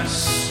of my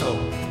soul,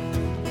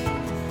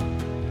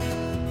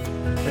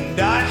 and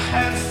I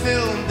have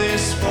filled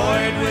this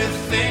void with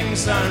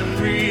things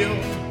unreal,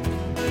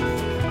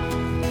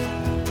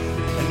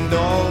 and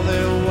all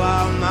the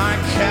while my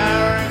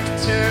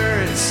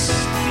character is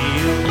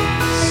steel.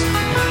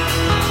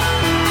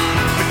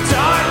 But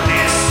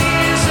darkness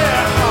is a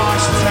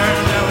harsh term,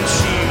 don't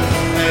you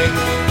think?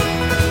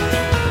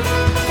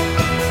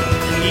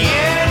 And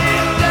yet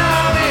it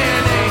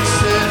dominates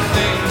the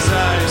things I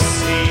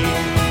see.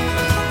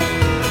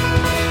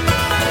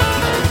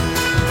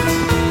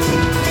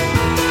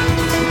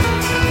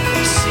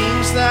 It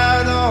seems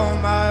that all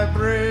my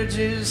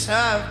bridges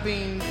have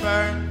been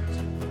burned,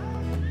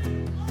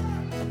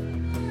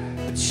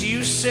 but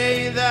you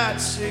say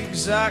that's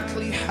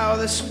exactly how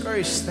this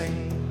grace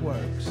thing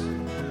works.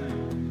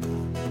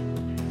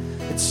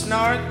 It's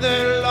not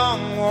the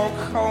long walk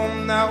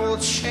home that will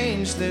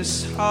change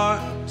this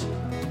heart,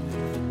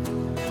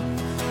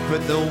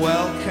 but the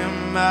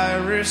welcome I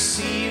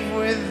receive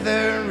with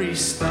the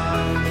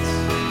restart.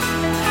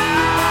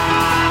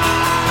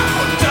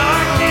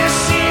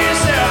 Darkness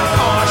is a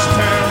harsh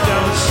term,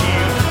 don't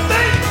you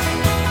think?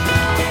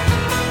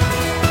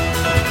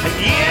 And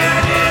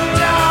yet it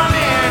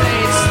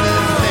dominates the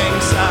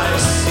things I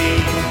see.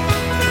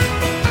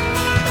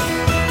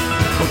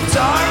 Well,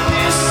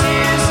 darkness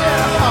is a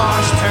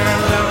harsh term,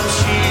 don't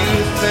you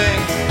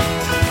think?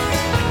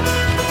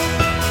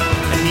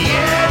 And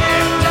yet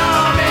it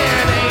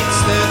dominates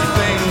the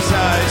things I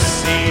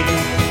see.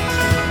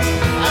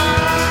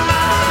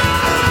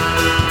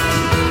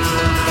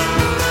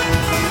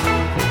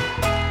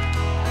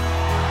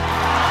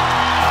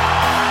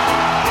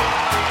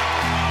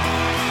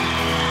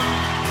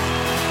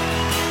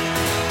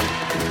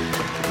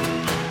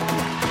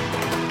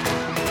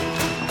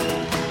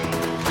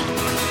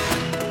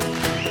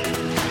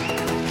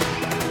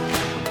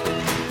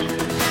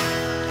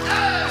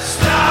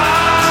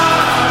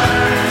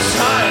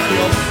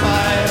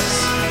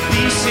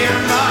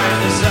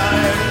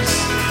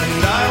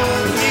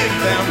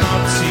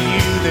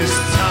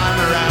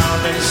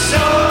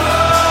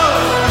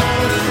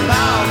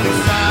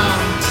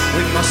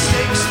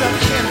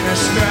 Stuck in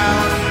this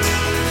ground,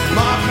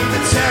 marking the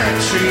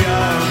territory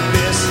of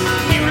this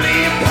newly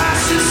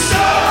passive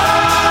soul.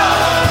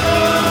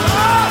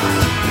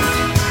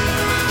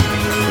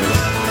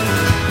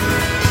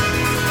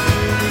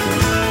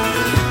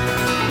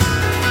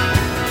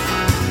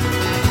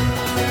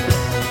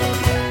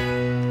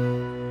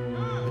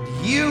 But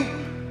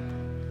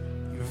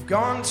you've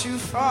gone too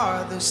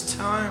far this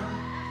time.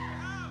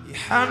 You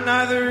have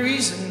neither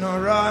reason nor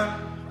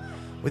rhyme.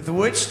 with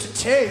which to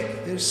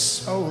take this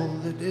soul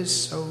that is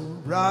so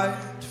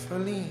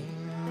rightfully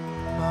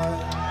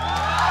mine.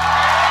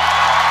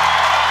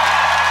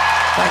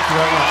 Thank you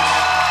very much.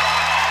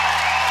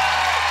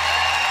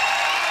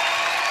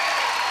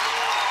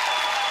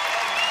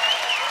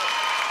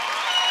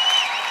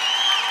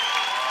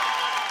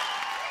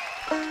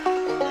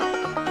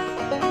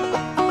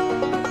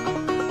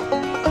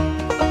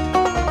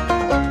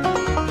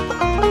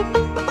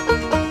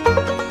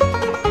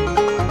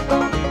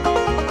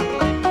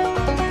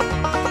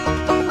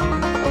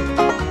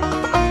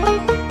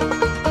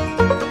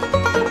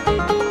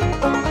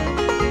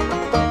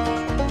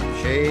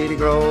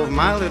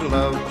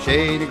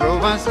 Shady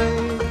Grove, I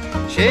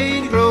say,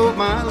 Shady Grove,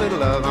 my little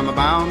love, I'm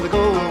bound to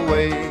go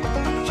away.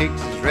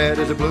 Cheeks as red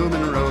as a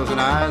blooming rose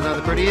and eyes are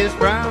the prettiest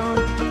brown.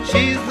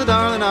 She's the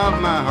darling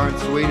of my heart,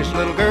 sweetest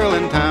little girl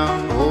in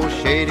town. Oh,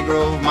 Shady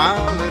Grove,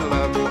 my little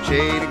love,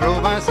 Shady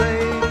Grove, I say,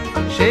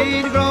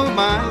 Shady Grove,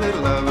 my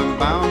little love, I'm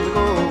bound to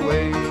go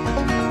away.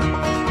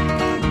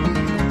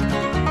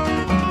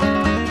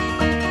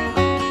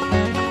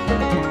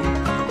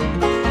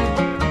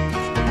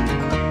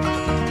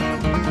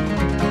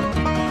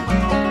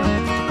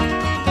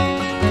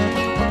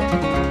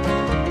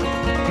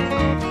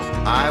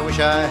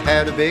 I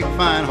had a big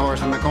fine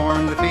horse and the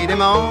corn to feed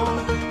him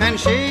on, and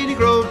Shady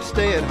Grove to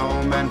stay at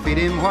home and feed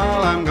him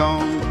while I'm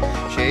gone.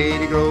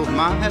 Shady Grove,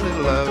 my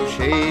little love,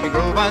 Shady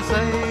Grove, I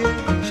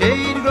say,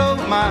 Shady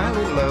Grove, my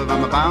little love,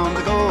 I'm bound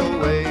to go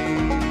away.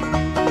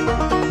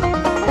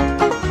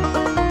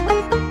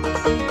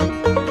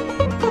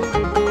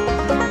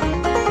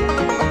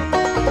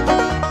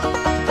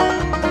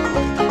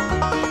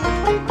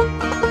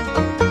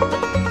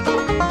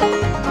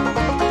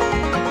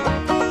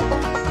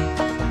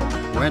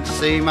 Went to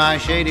see my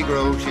Shady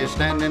Grove, she's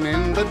standing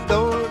in the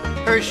door,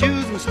 her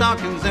shoes and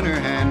stockings in her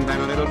hand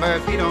and little bare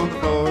feet on the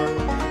floor.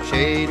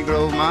 Shady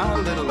Grove, my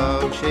little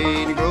love,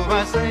 Shady Grove,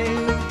 I say,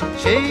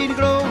 Shady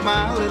Grove,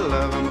 my little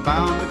love, I'm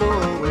bound to go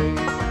away.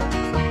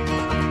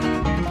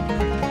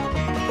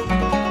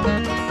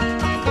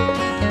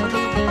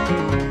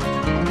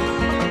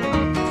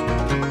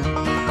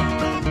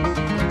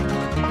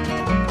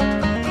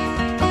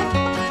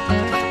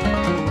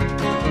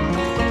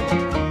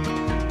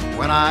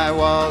 When I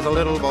was a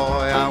little boy,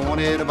 I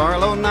wanted a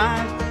Barlow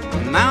knife,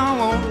 and now I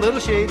want little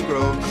Shady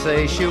Grove to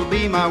say she'll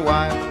be my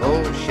wife.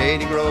 Oh,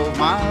 Shady Grove,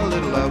 my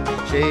little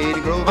love,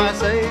 Shady Grove, I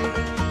say,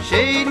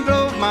 Shady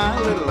Grove, my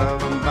little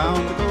love, I'm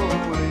bound to go away.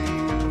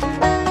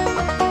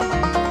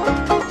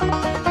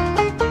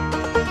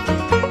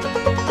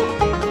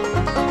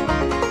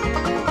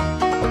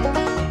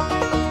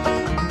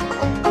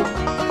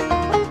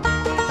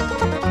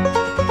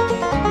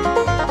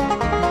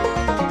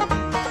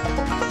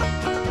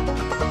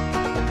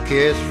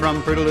 Kiss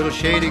from pretty little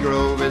Shady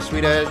Grove as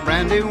sweet as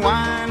brandy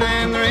wine,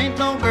 and there ain't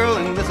no girl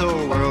in this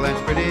old world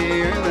that's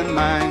prettier than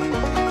mine.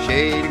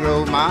 Shady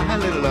Grove, my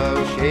little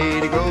love,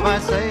 Shady Grove, I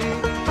say,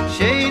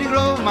 Shady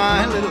Grove,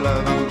 my little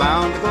love, I'm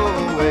bound to go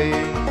away.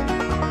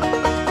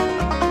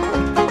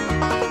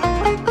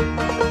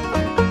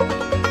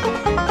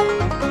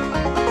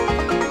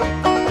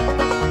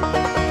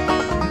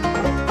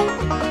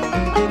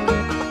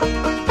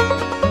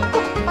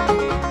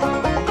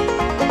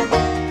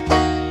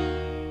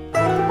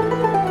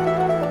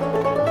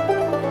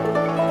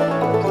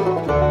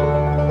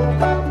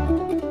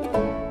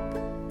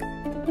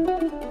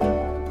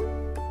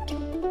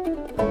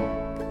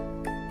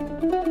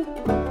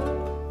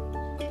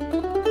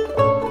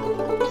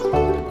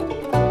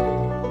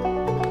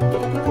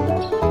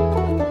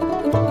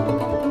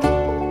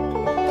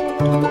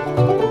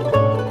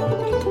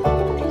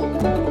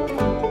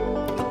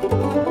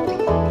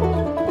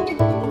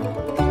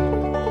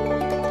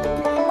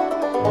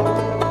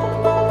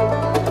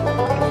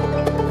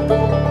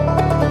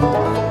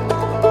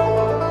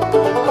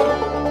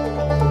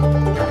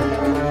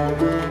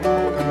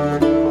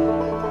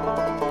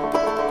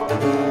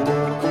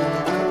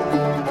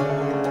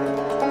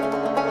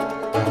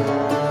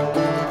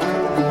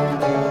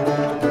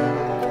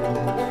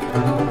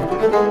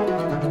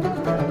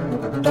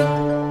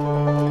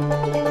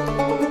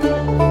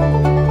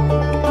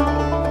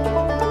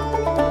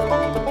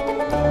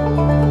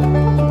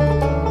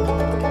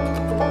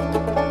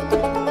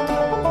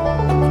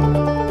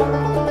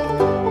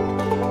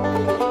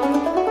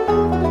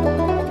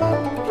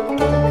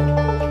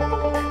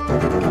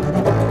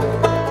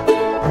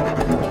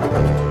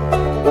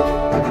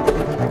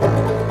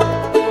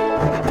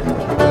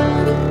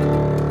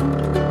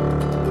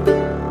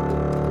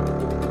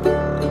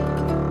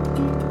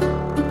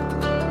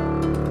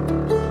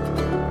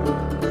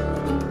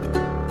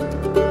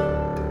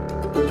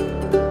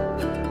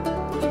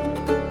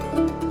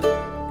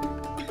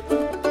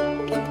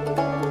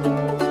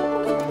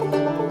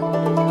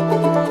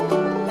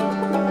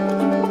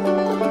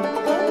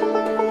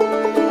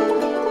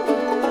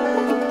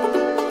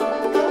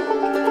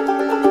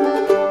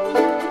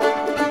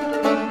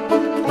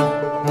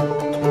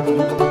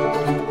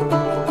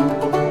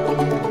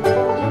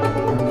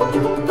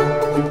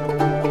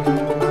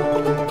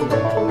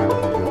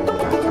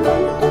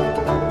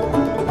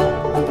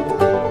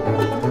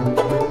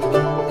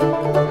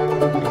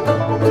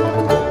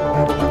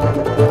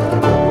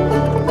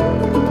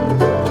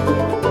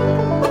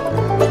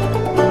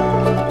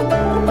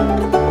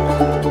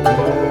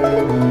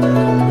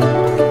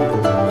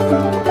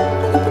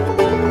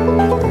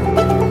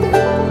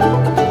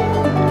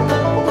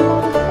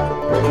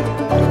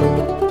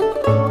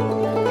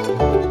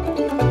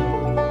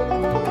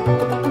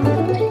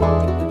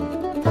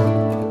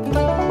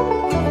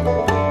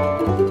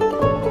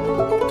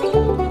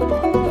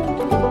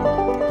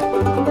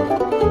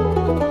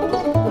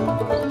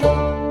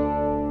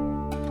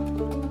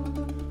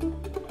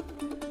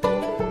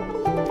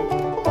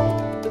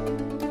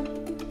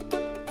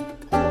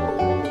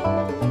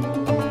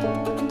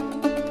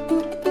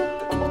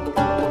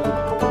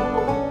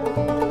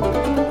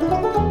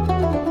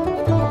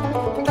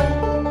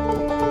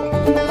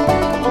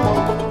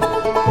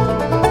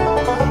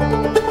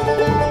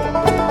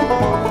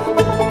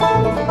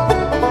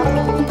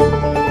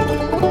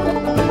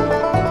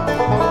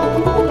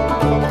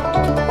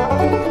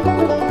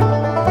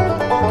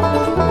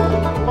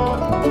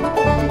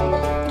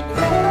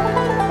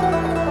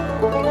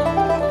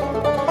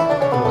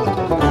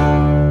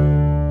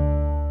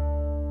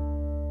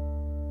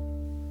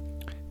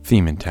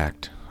 theme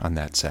intact on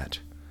that set.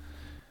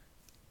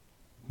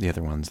 The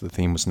other ones, the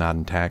theme was not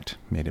intact,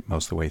 made it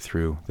most of the way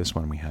through. This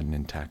one we had an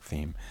intact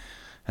theme,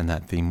 and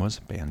that theme was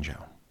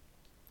banjo.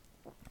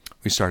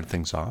 We started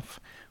things off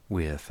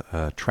with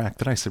a track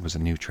that I said was a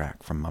new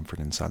track from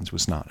Mumford & Sons. It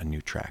was not a new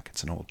track.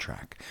 It's an old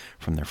track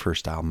from their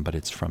first album, but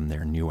it's from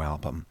their new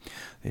album.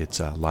 It's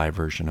a live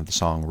version of the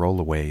song Roll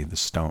Away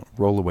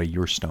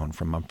Your Stone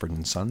from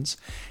Mumford & Sons,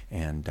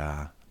 and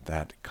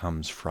that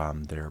comes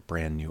from their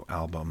brand new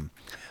album,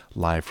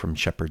 Live from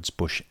Shepherd's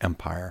Bush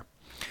Empire.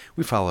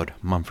 We followed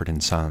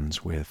Mumford &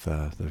 Sons with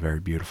the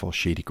very beautiful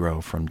Shady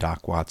Grove from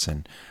Doc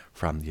Watson,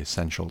 from the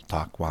essential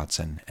Doc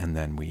Watson, and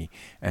then we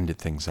ended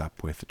things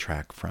up with a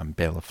track from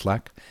Bela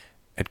Fleck,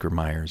 Edgar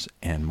Myers,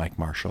 and Mike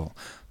Marshall,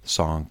 the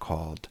song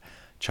called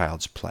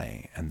Child's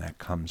Play, and that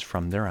comes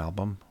from their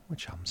album.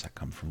 Which album does that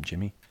come from,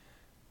 Jimmy?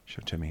 Show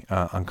it to me.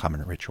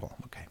 Uncommon Ritual.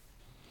 Okay.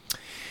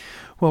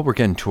 Well, we're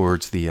getting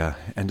towards the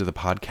end of the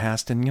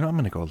podcast, and I'm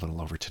going to go a little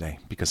over today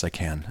because I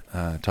can.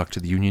 Talk to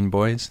the Union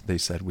Boys. They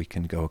said we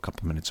can go a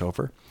couple minutes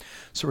over.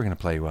 So we're going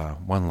to play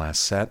one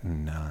last set,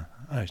 and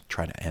I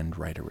try to end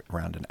right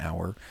around an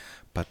hour,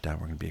 but we're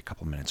going to be a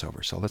couple minutes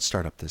over. So let's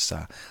start up this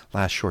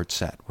last short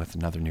set with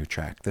another new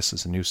track. This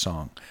is a new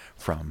song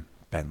from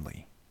Ben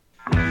Lee.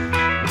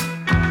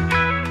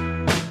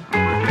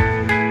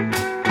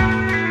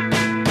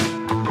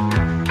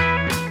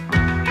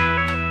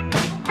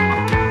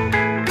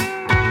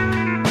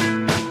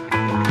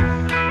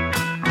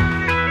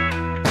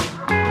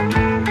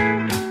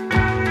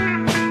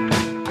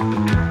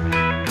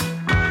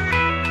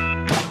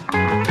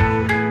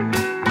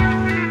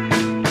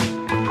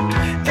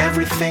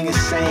 Everything is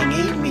saying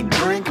eat me,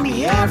 drink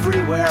me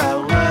everywhere I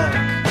look.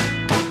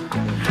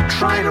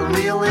 Trying to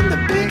reel in the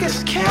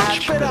biggest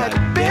catch, but I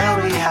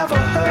barely have a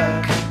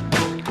hook.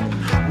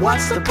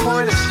 What's the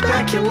point of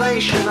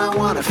speculation? I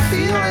want to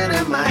feel it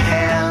in my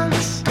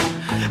hands.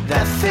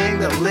 That thing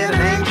that lit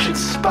an ancient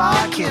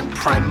spark in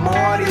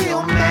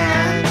primordial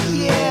man,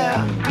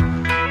 yeah.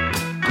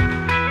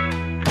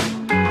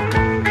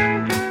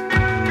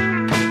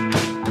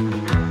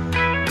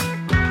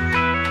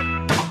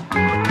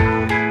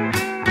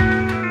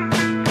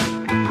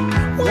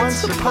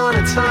 Once upon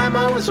a time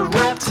I was a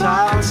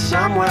reptile, and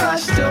somewhere I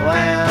still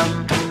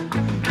am.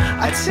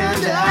 I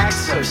tend to act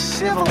so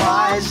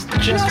civilized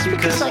just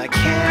because I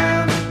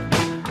can.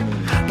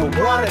 But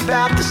what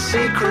about the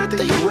secret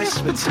that you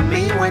whispered to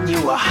me when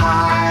you were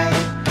high?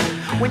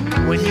 When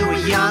you were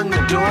young,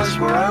 the doors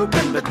were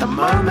open, but the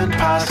moment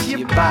passed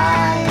you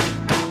by.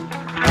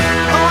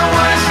 Oh, I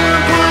was so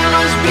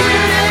pointless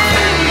beauty.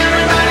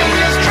 Everybody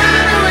is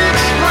trying to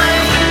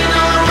explain.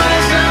 Oh, I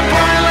was so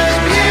pointless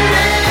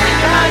beauty.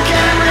 I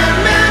can't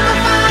remember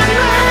my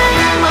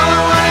name. Oh,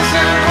 I was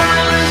so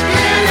pointless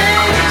beauty.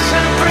 So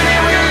pretty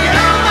when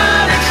you're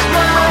not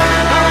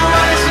explode. Oh, I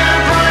was so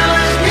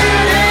pointless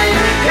beauty.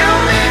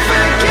 Help me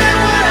forget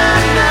what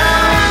I know.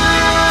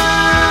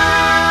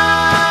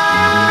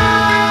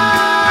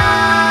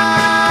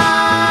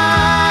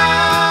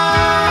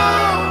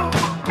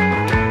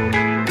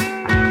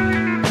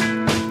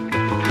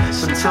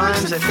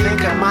 Sometimes I think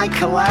I might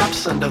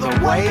collapse under the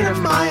weight of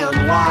my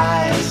own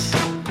lies.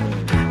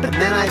 But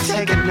then I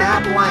take a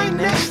nap lying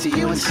next to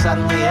you and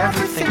suddenly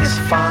everything is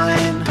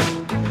fine.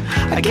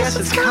 I guess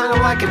it's kind of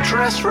like a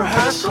dress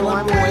rehearsal,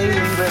 I'm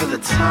waiting for the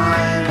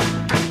time.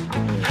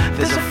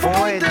 There's a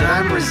void that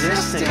I'm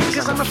resisting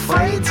cause I'm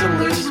afraid to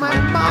lose my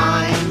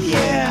mind,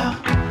 yeah.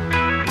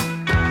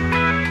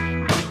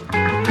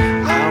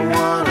 I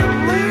wanna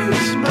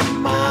lose my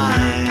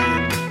mind.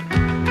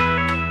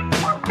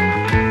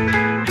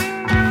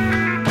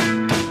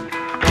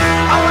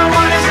 All I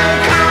want is a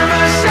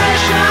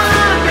conversation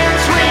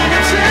between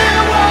the two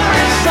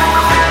warring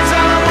sides.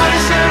 All I want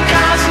is some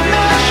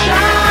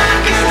consummation,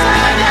 cause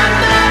I got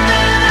nothing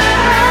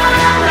at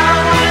home. All I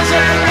want is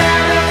a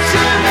letter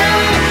to me,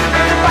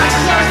 and the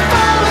boxes are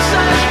full of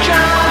such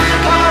junk.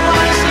 All I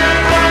want is a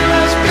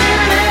pointless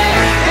beauty.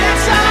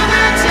 It's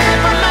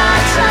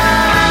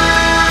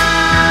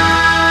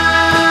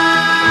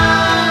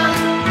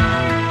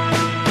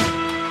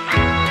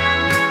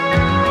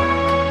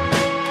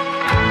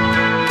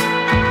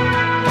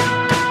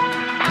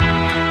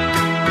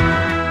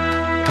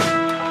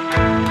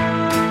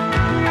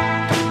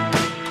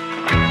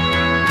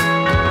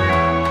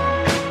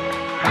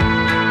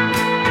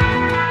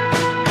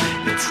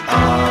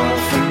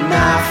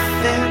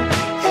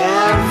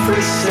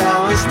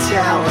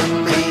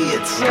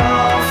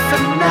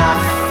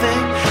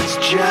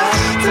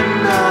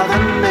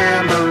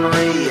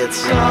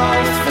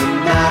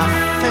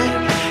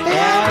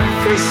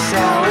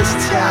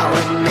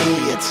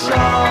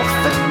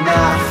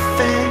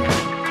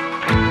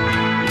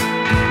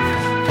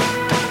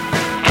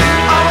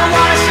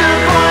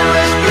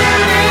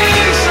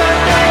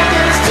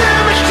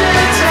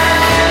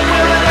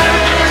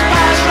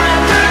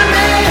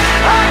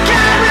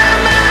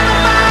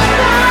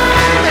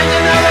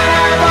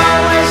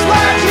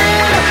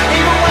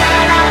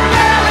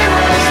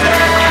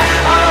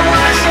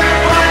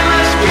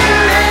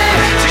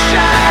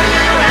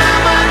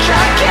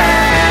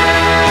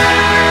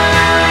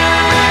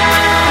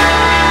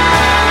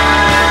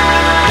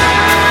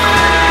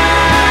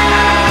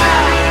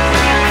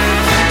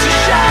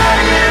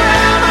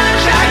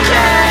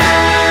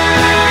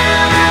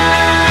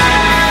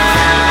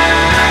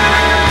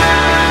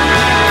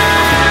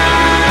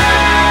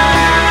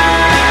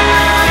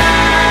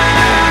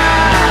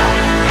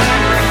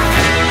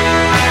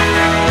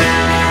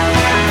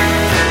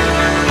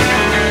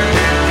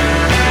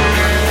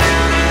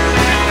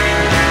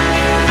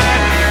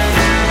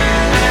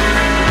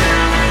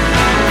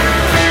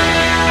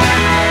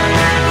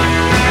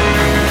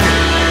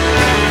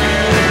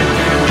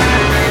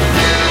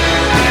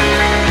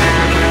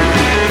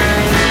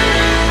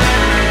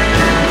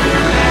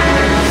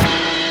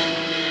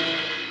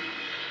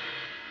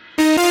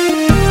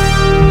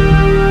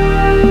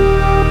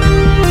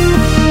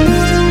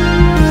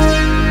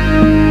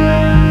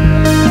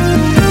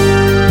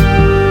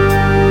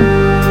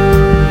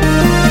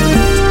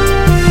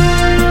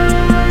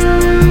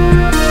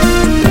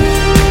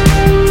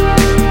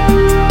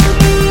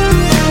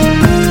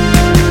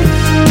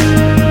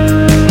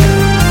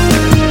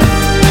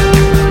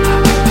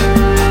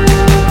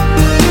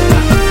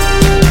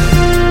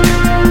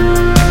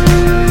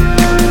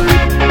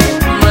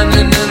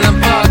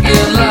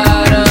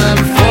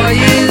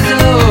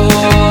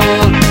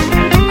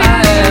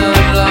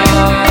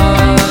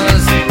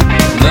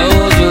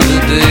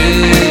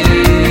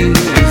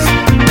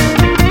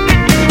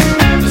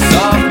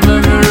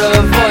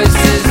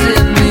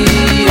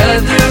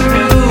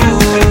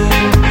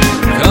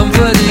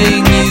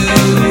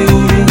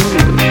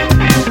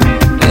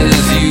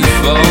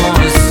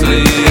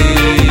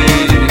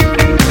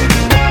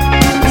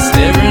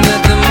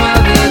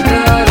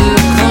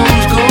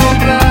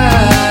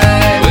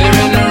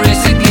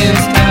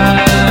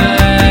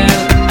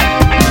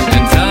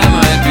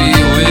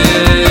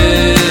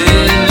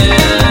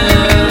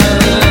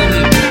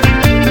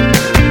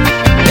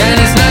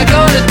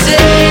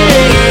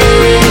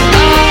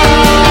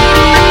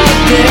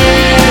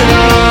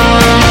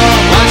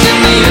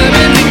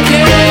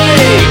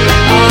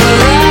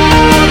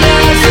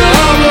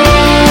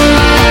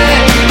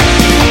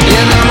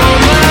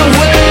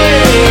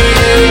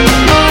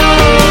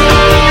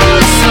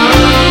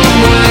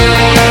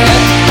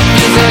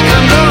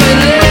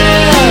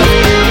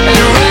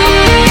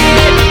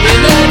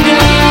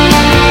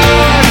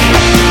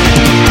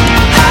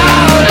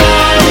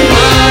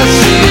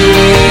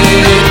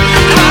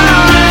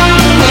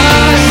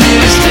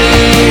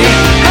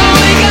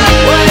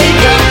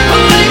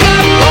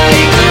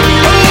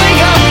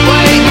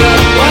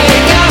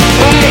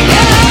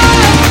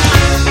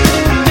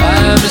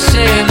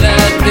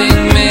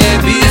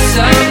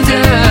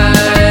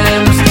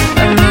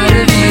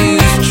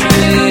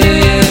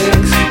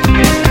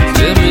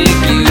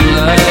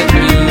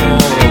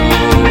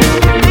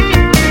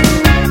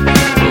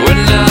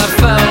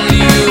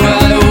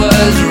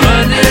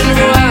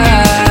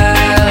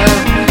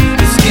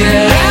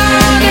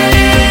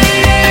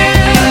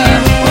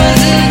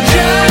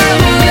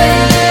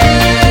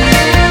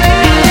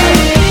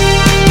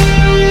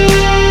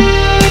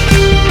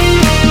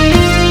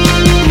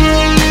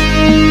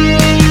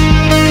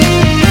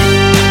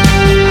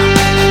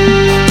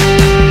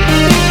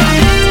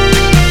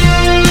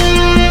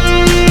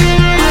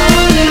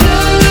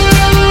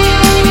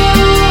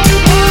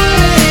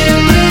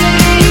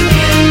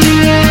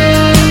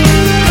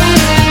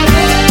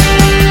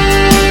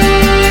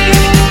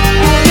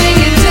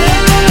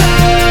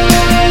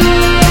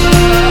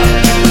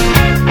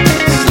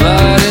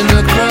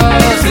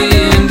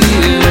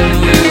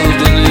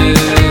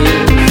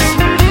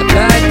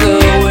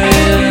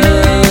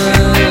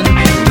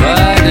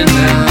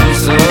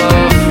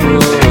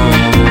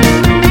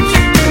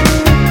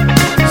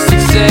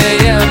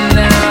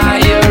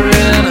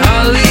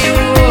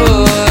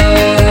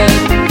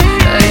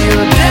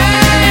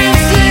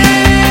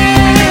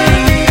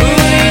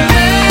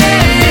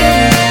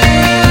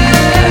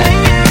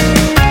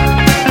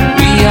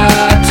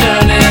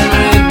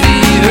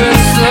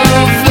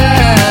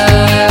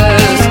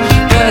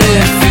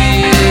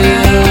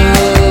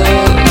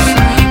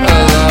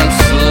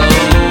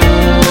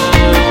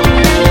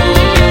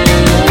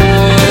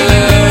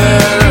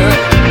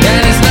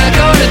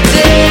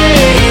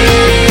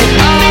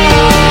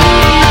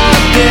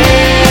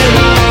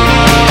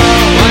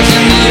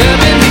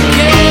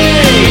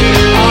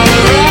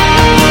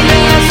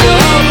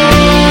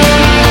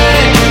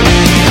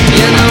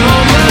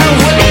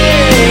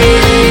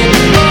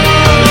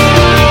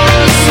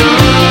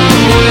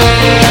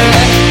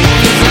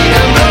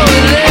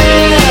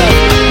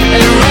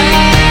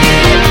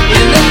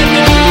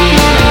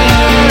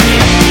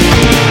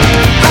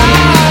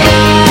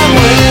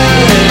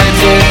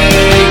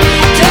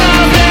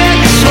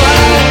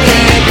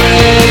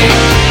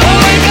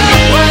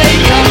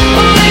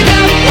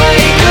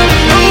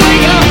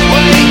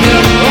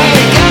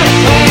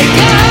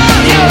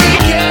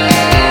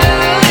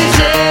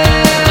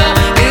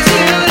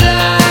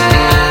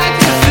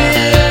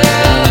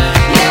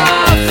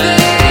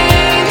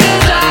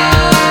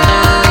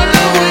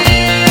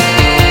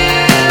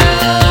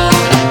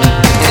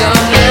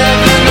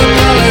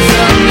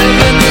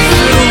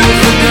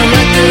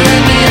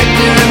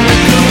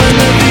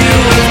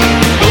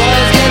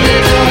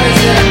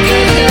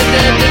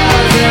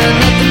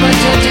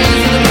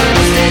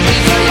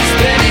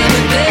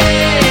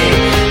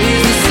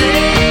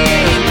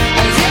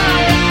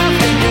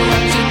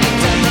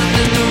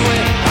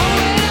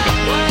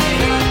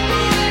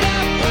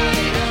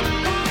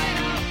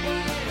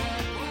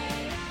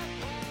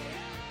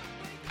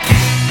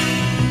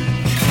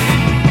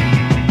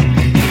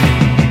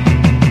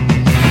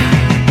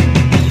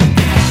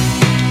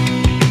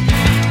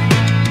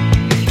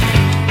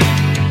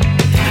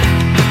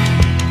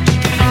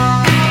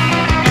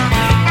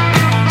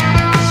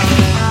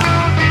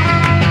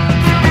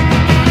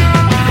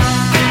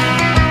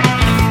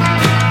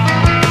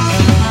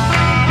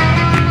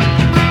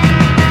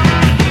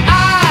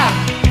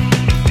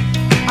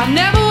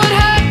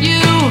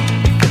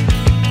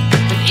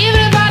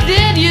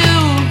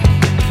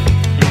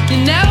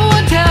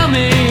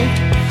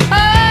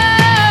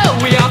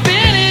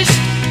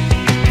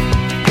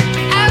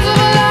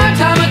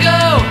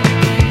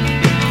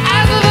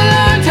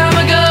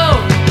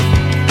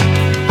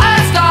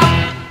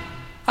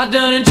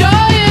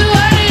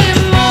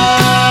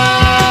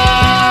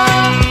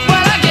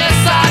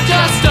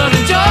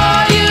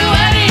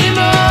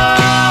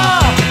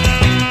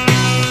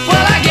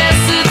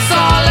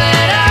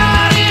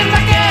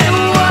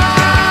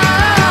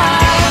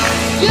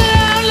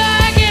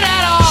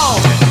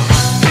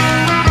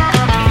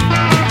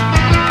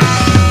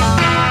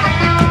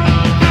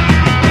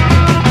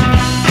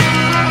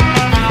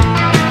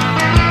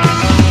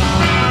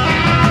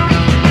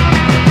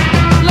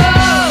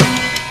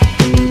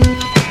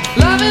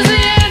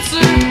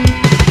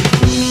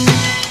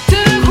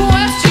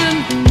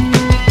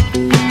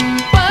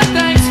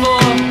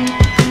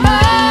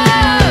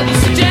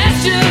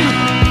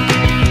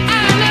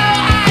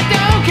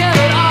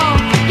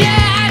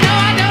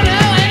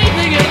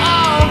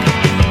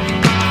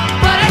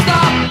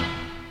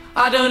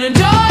I don't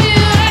enjoy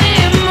you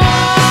anymore.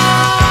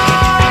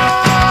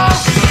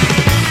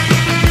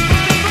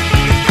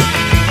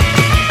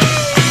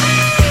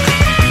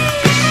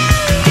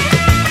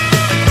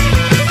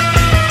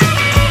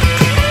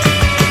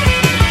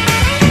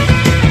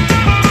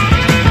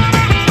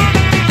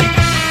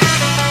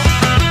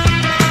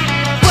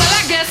 Well,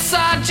 I guess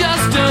I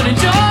just don't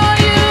enjoy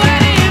you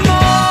anymore.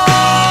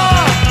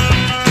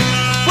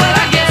 Well,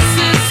 I guess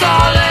it's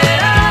all laid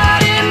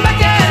out in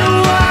black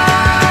and white.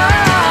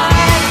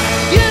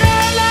 You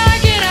don't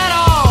like it at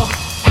all.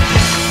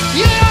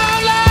 You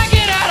don't like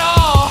it at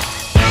all.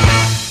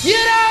 You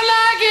don't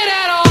like it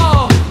at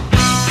all.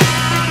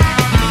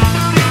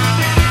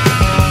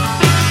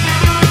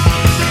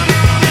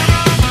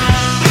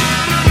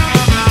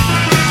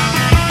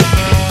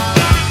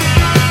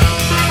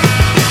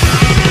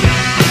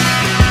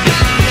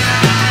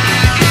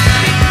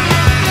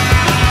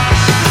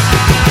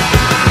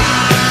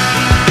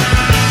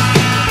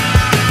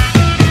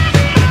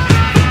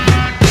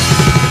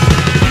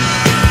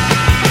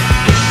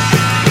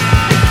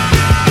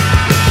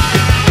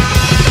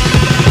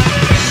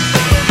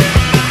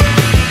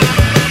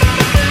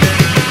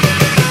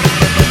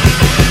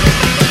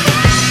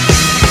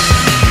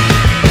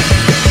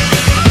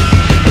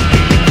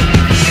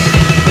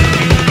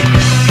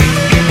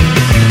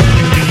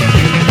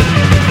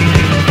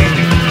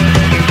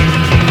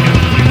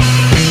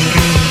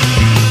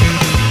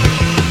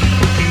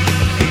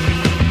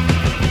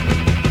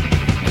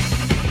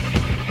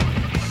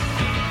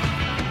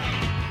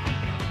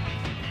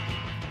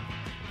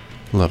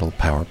 A little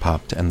power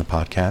pop to end the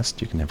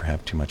podcast. You can never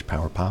have too much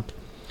power pop.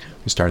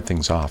 We start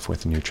things off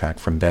with a new track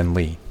from Ben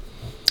Lee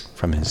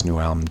from his new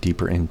album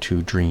Deeper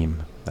Into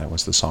Dream. That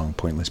was the song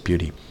Pointless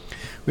Beauty.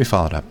 We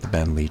followed up the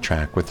Ben Lee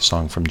track with a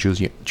song from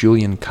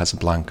Julian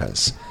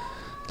Casablancas,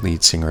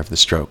 lead singer of The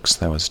Strokes.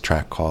 That was a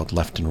track called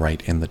Left and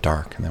Right in the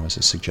Dark, and that was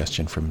a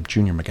suggestion from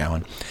Junior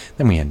McGowan.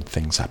 Then we ended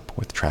things up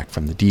with a track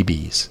from the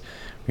DBs.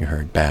 We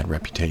heard Bad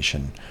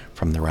Reputation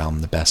from their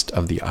album The Best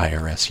of the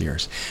IRS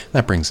Years.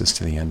 That brings us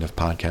to the end of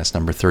podcast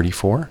number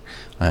 34.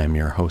 I am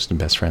your host and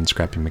best friend,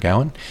 Scrappy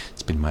McGowan.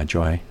 It's been my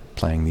joy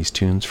playing these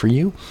tunes for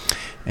you.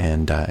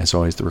 And as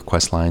always, the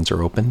request lines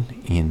are open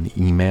in the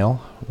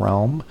email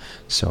realm.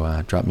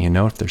 So drop me a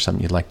note if there's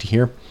something you'd like to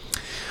hear.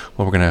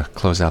 Well, we're going to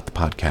close out the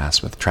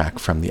podcast with a track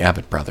from the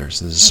Avett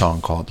Brothers. This is a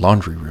song called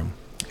Laundry Room.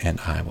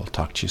 And I will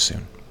talk to you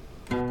soon.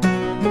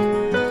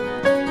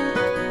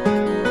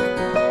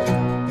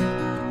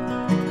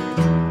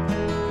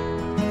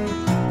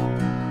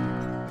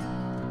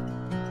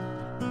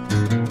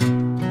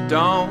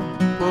 Don't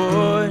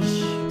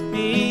push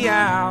me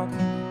out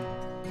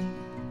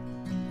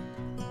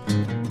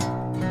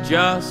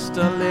just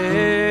a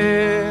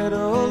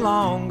little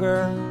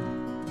longer.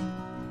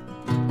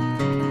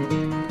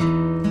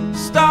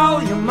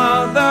 Stole your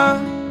mother,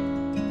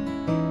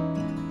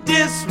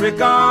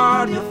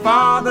 disregard your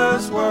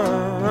father's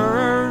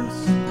words.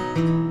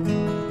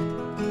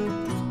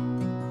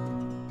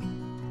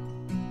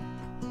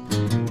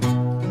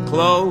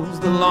 Close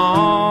the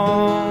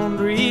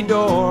laundry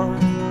door.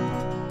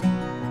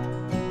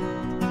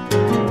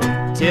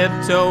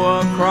 Tiptoe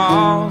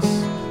across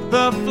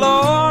the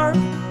floor.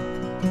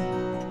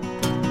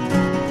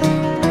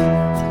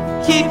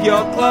 Keep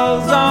your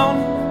clothes on.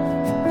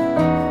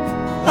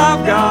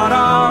 I've got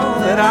all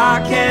that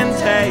I can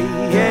take.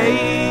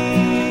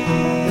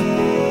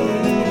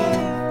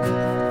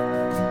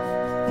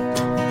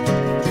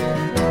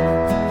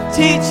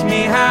 Teach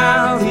me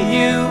how to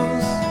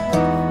use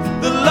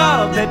the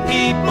love that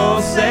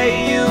people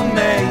say you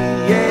may.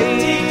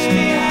 Teach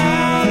me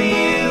how to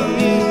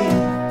use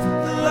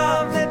the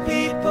love that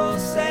people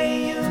say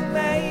you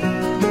may.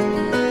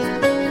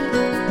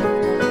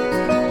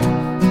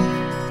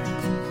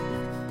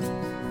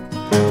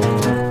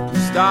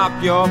 Stop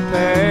your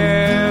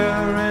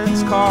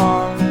parents'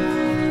 car.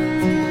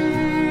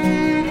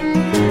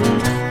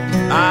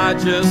 I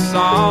just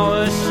saw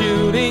a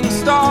shooting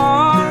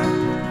star.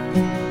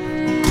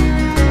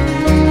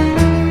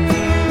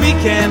 We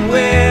can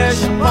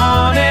wish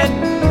upon it.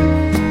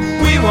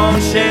 We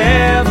won't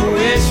share the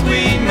wish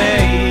we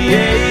made.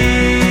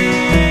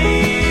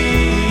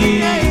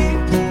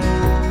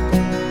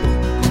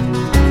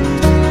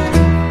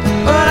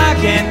 But I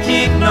can't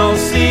keep no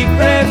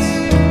secrets.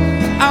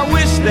 I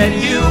wish that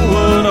you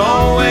would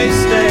always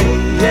stay.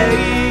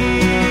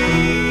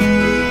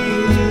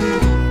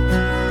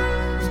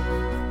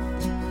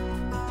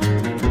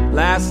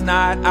 Last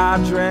night I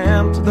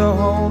dreamt the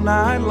whole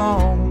night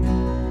long.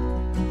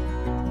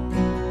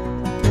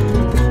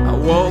 I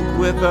woke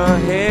with a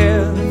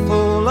head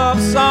full of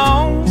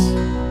songs.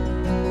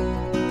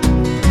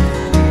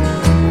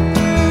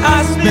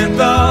 I spent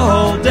the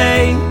whole day